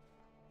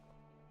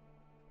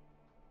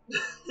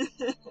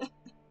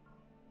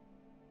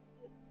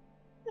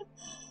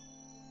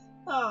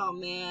 Oh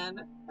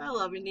man, I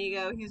love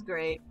Inigo. He's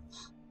great.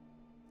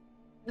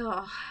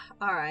 Oh,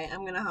 alright,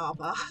 I'm gonna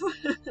hop off.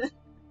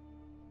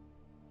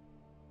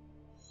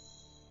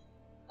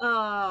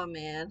 Oh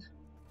man.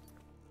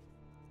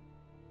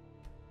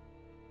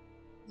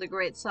 It's a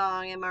great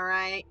song, am I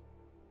right?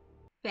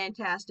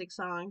 Fantastic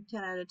song,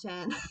 10 out of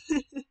 10.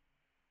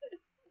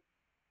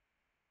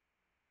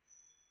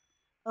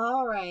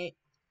 Alright.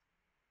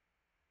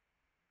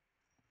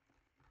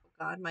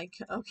 God,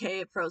 okay,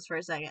 it froze for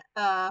a second.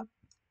 Have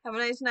a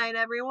nice night,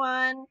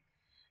 everyone.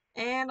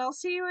 And I'll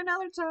see you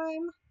another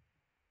time.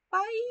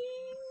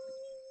 Bye!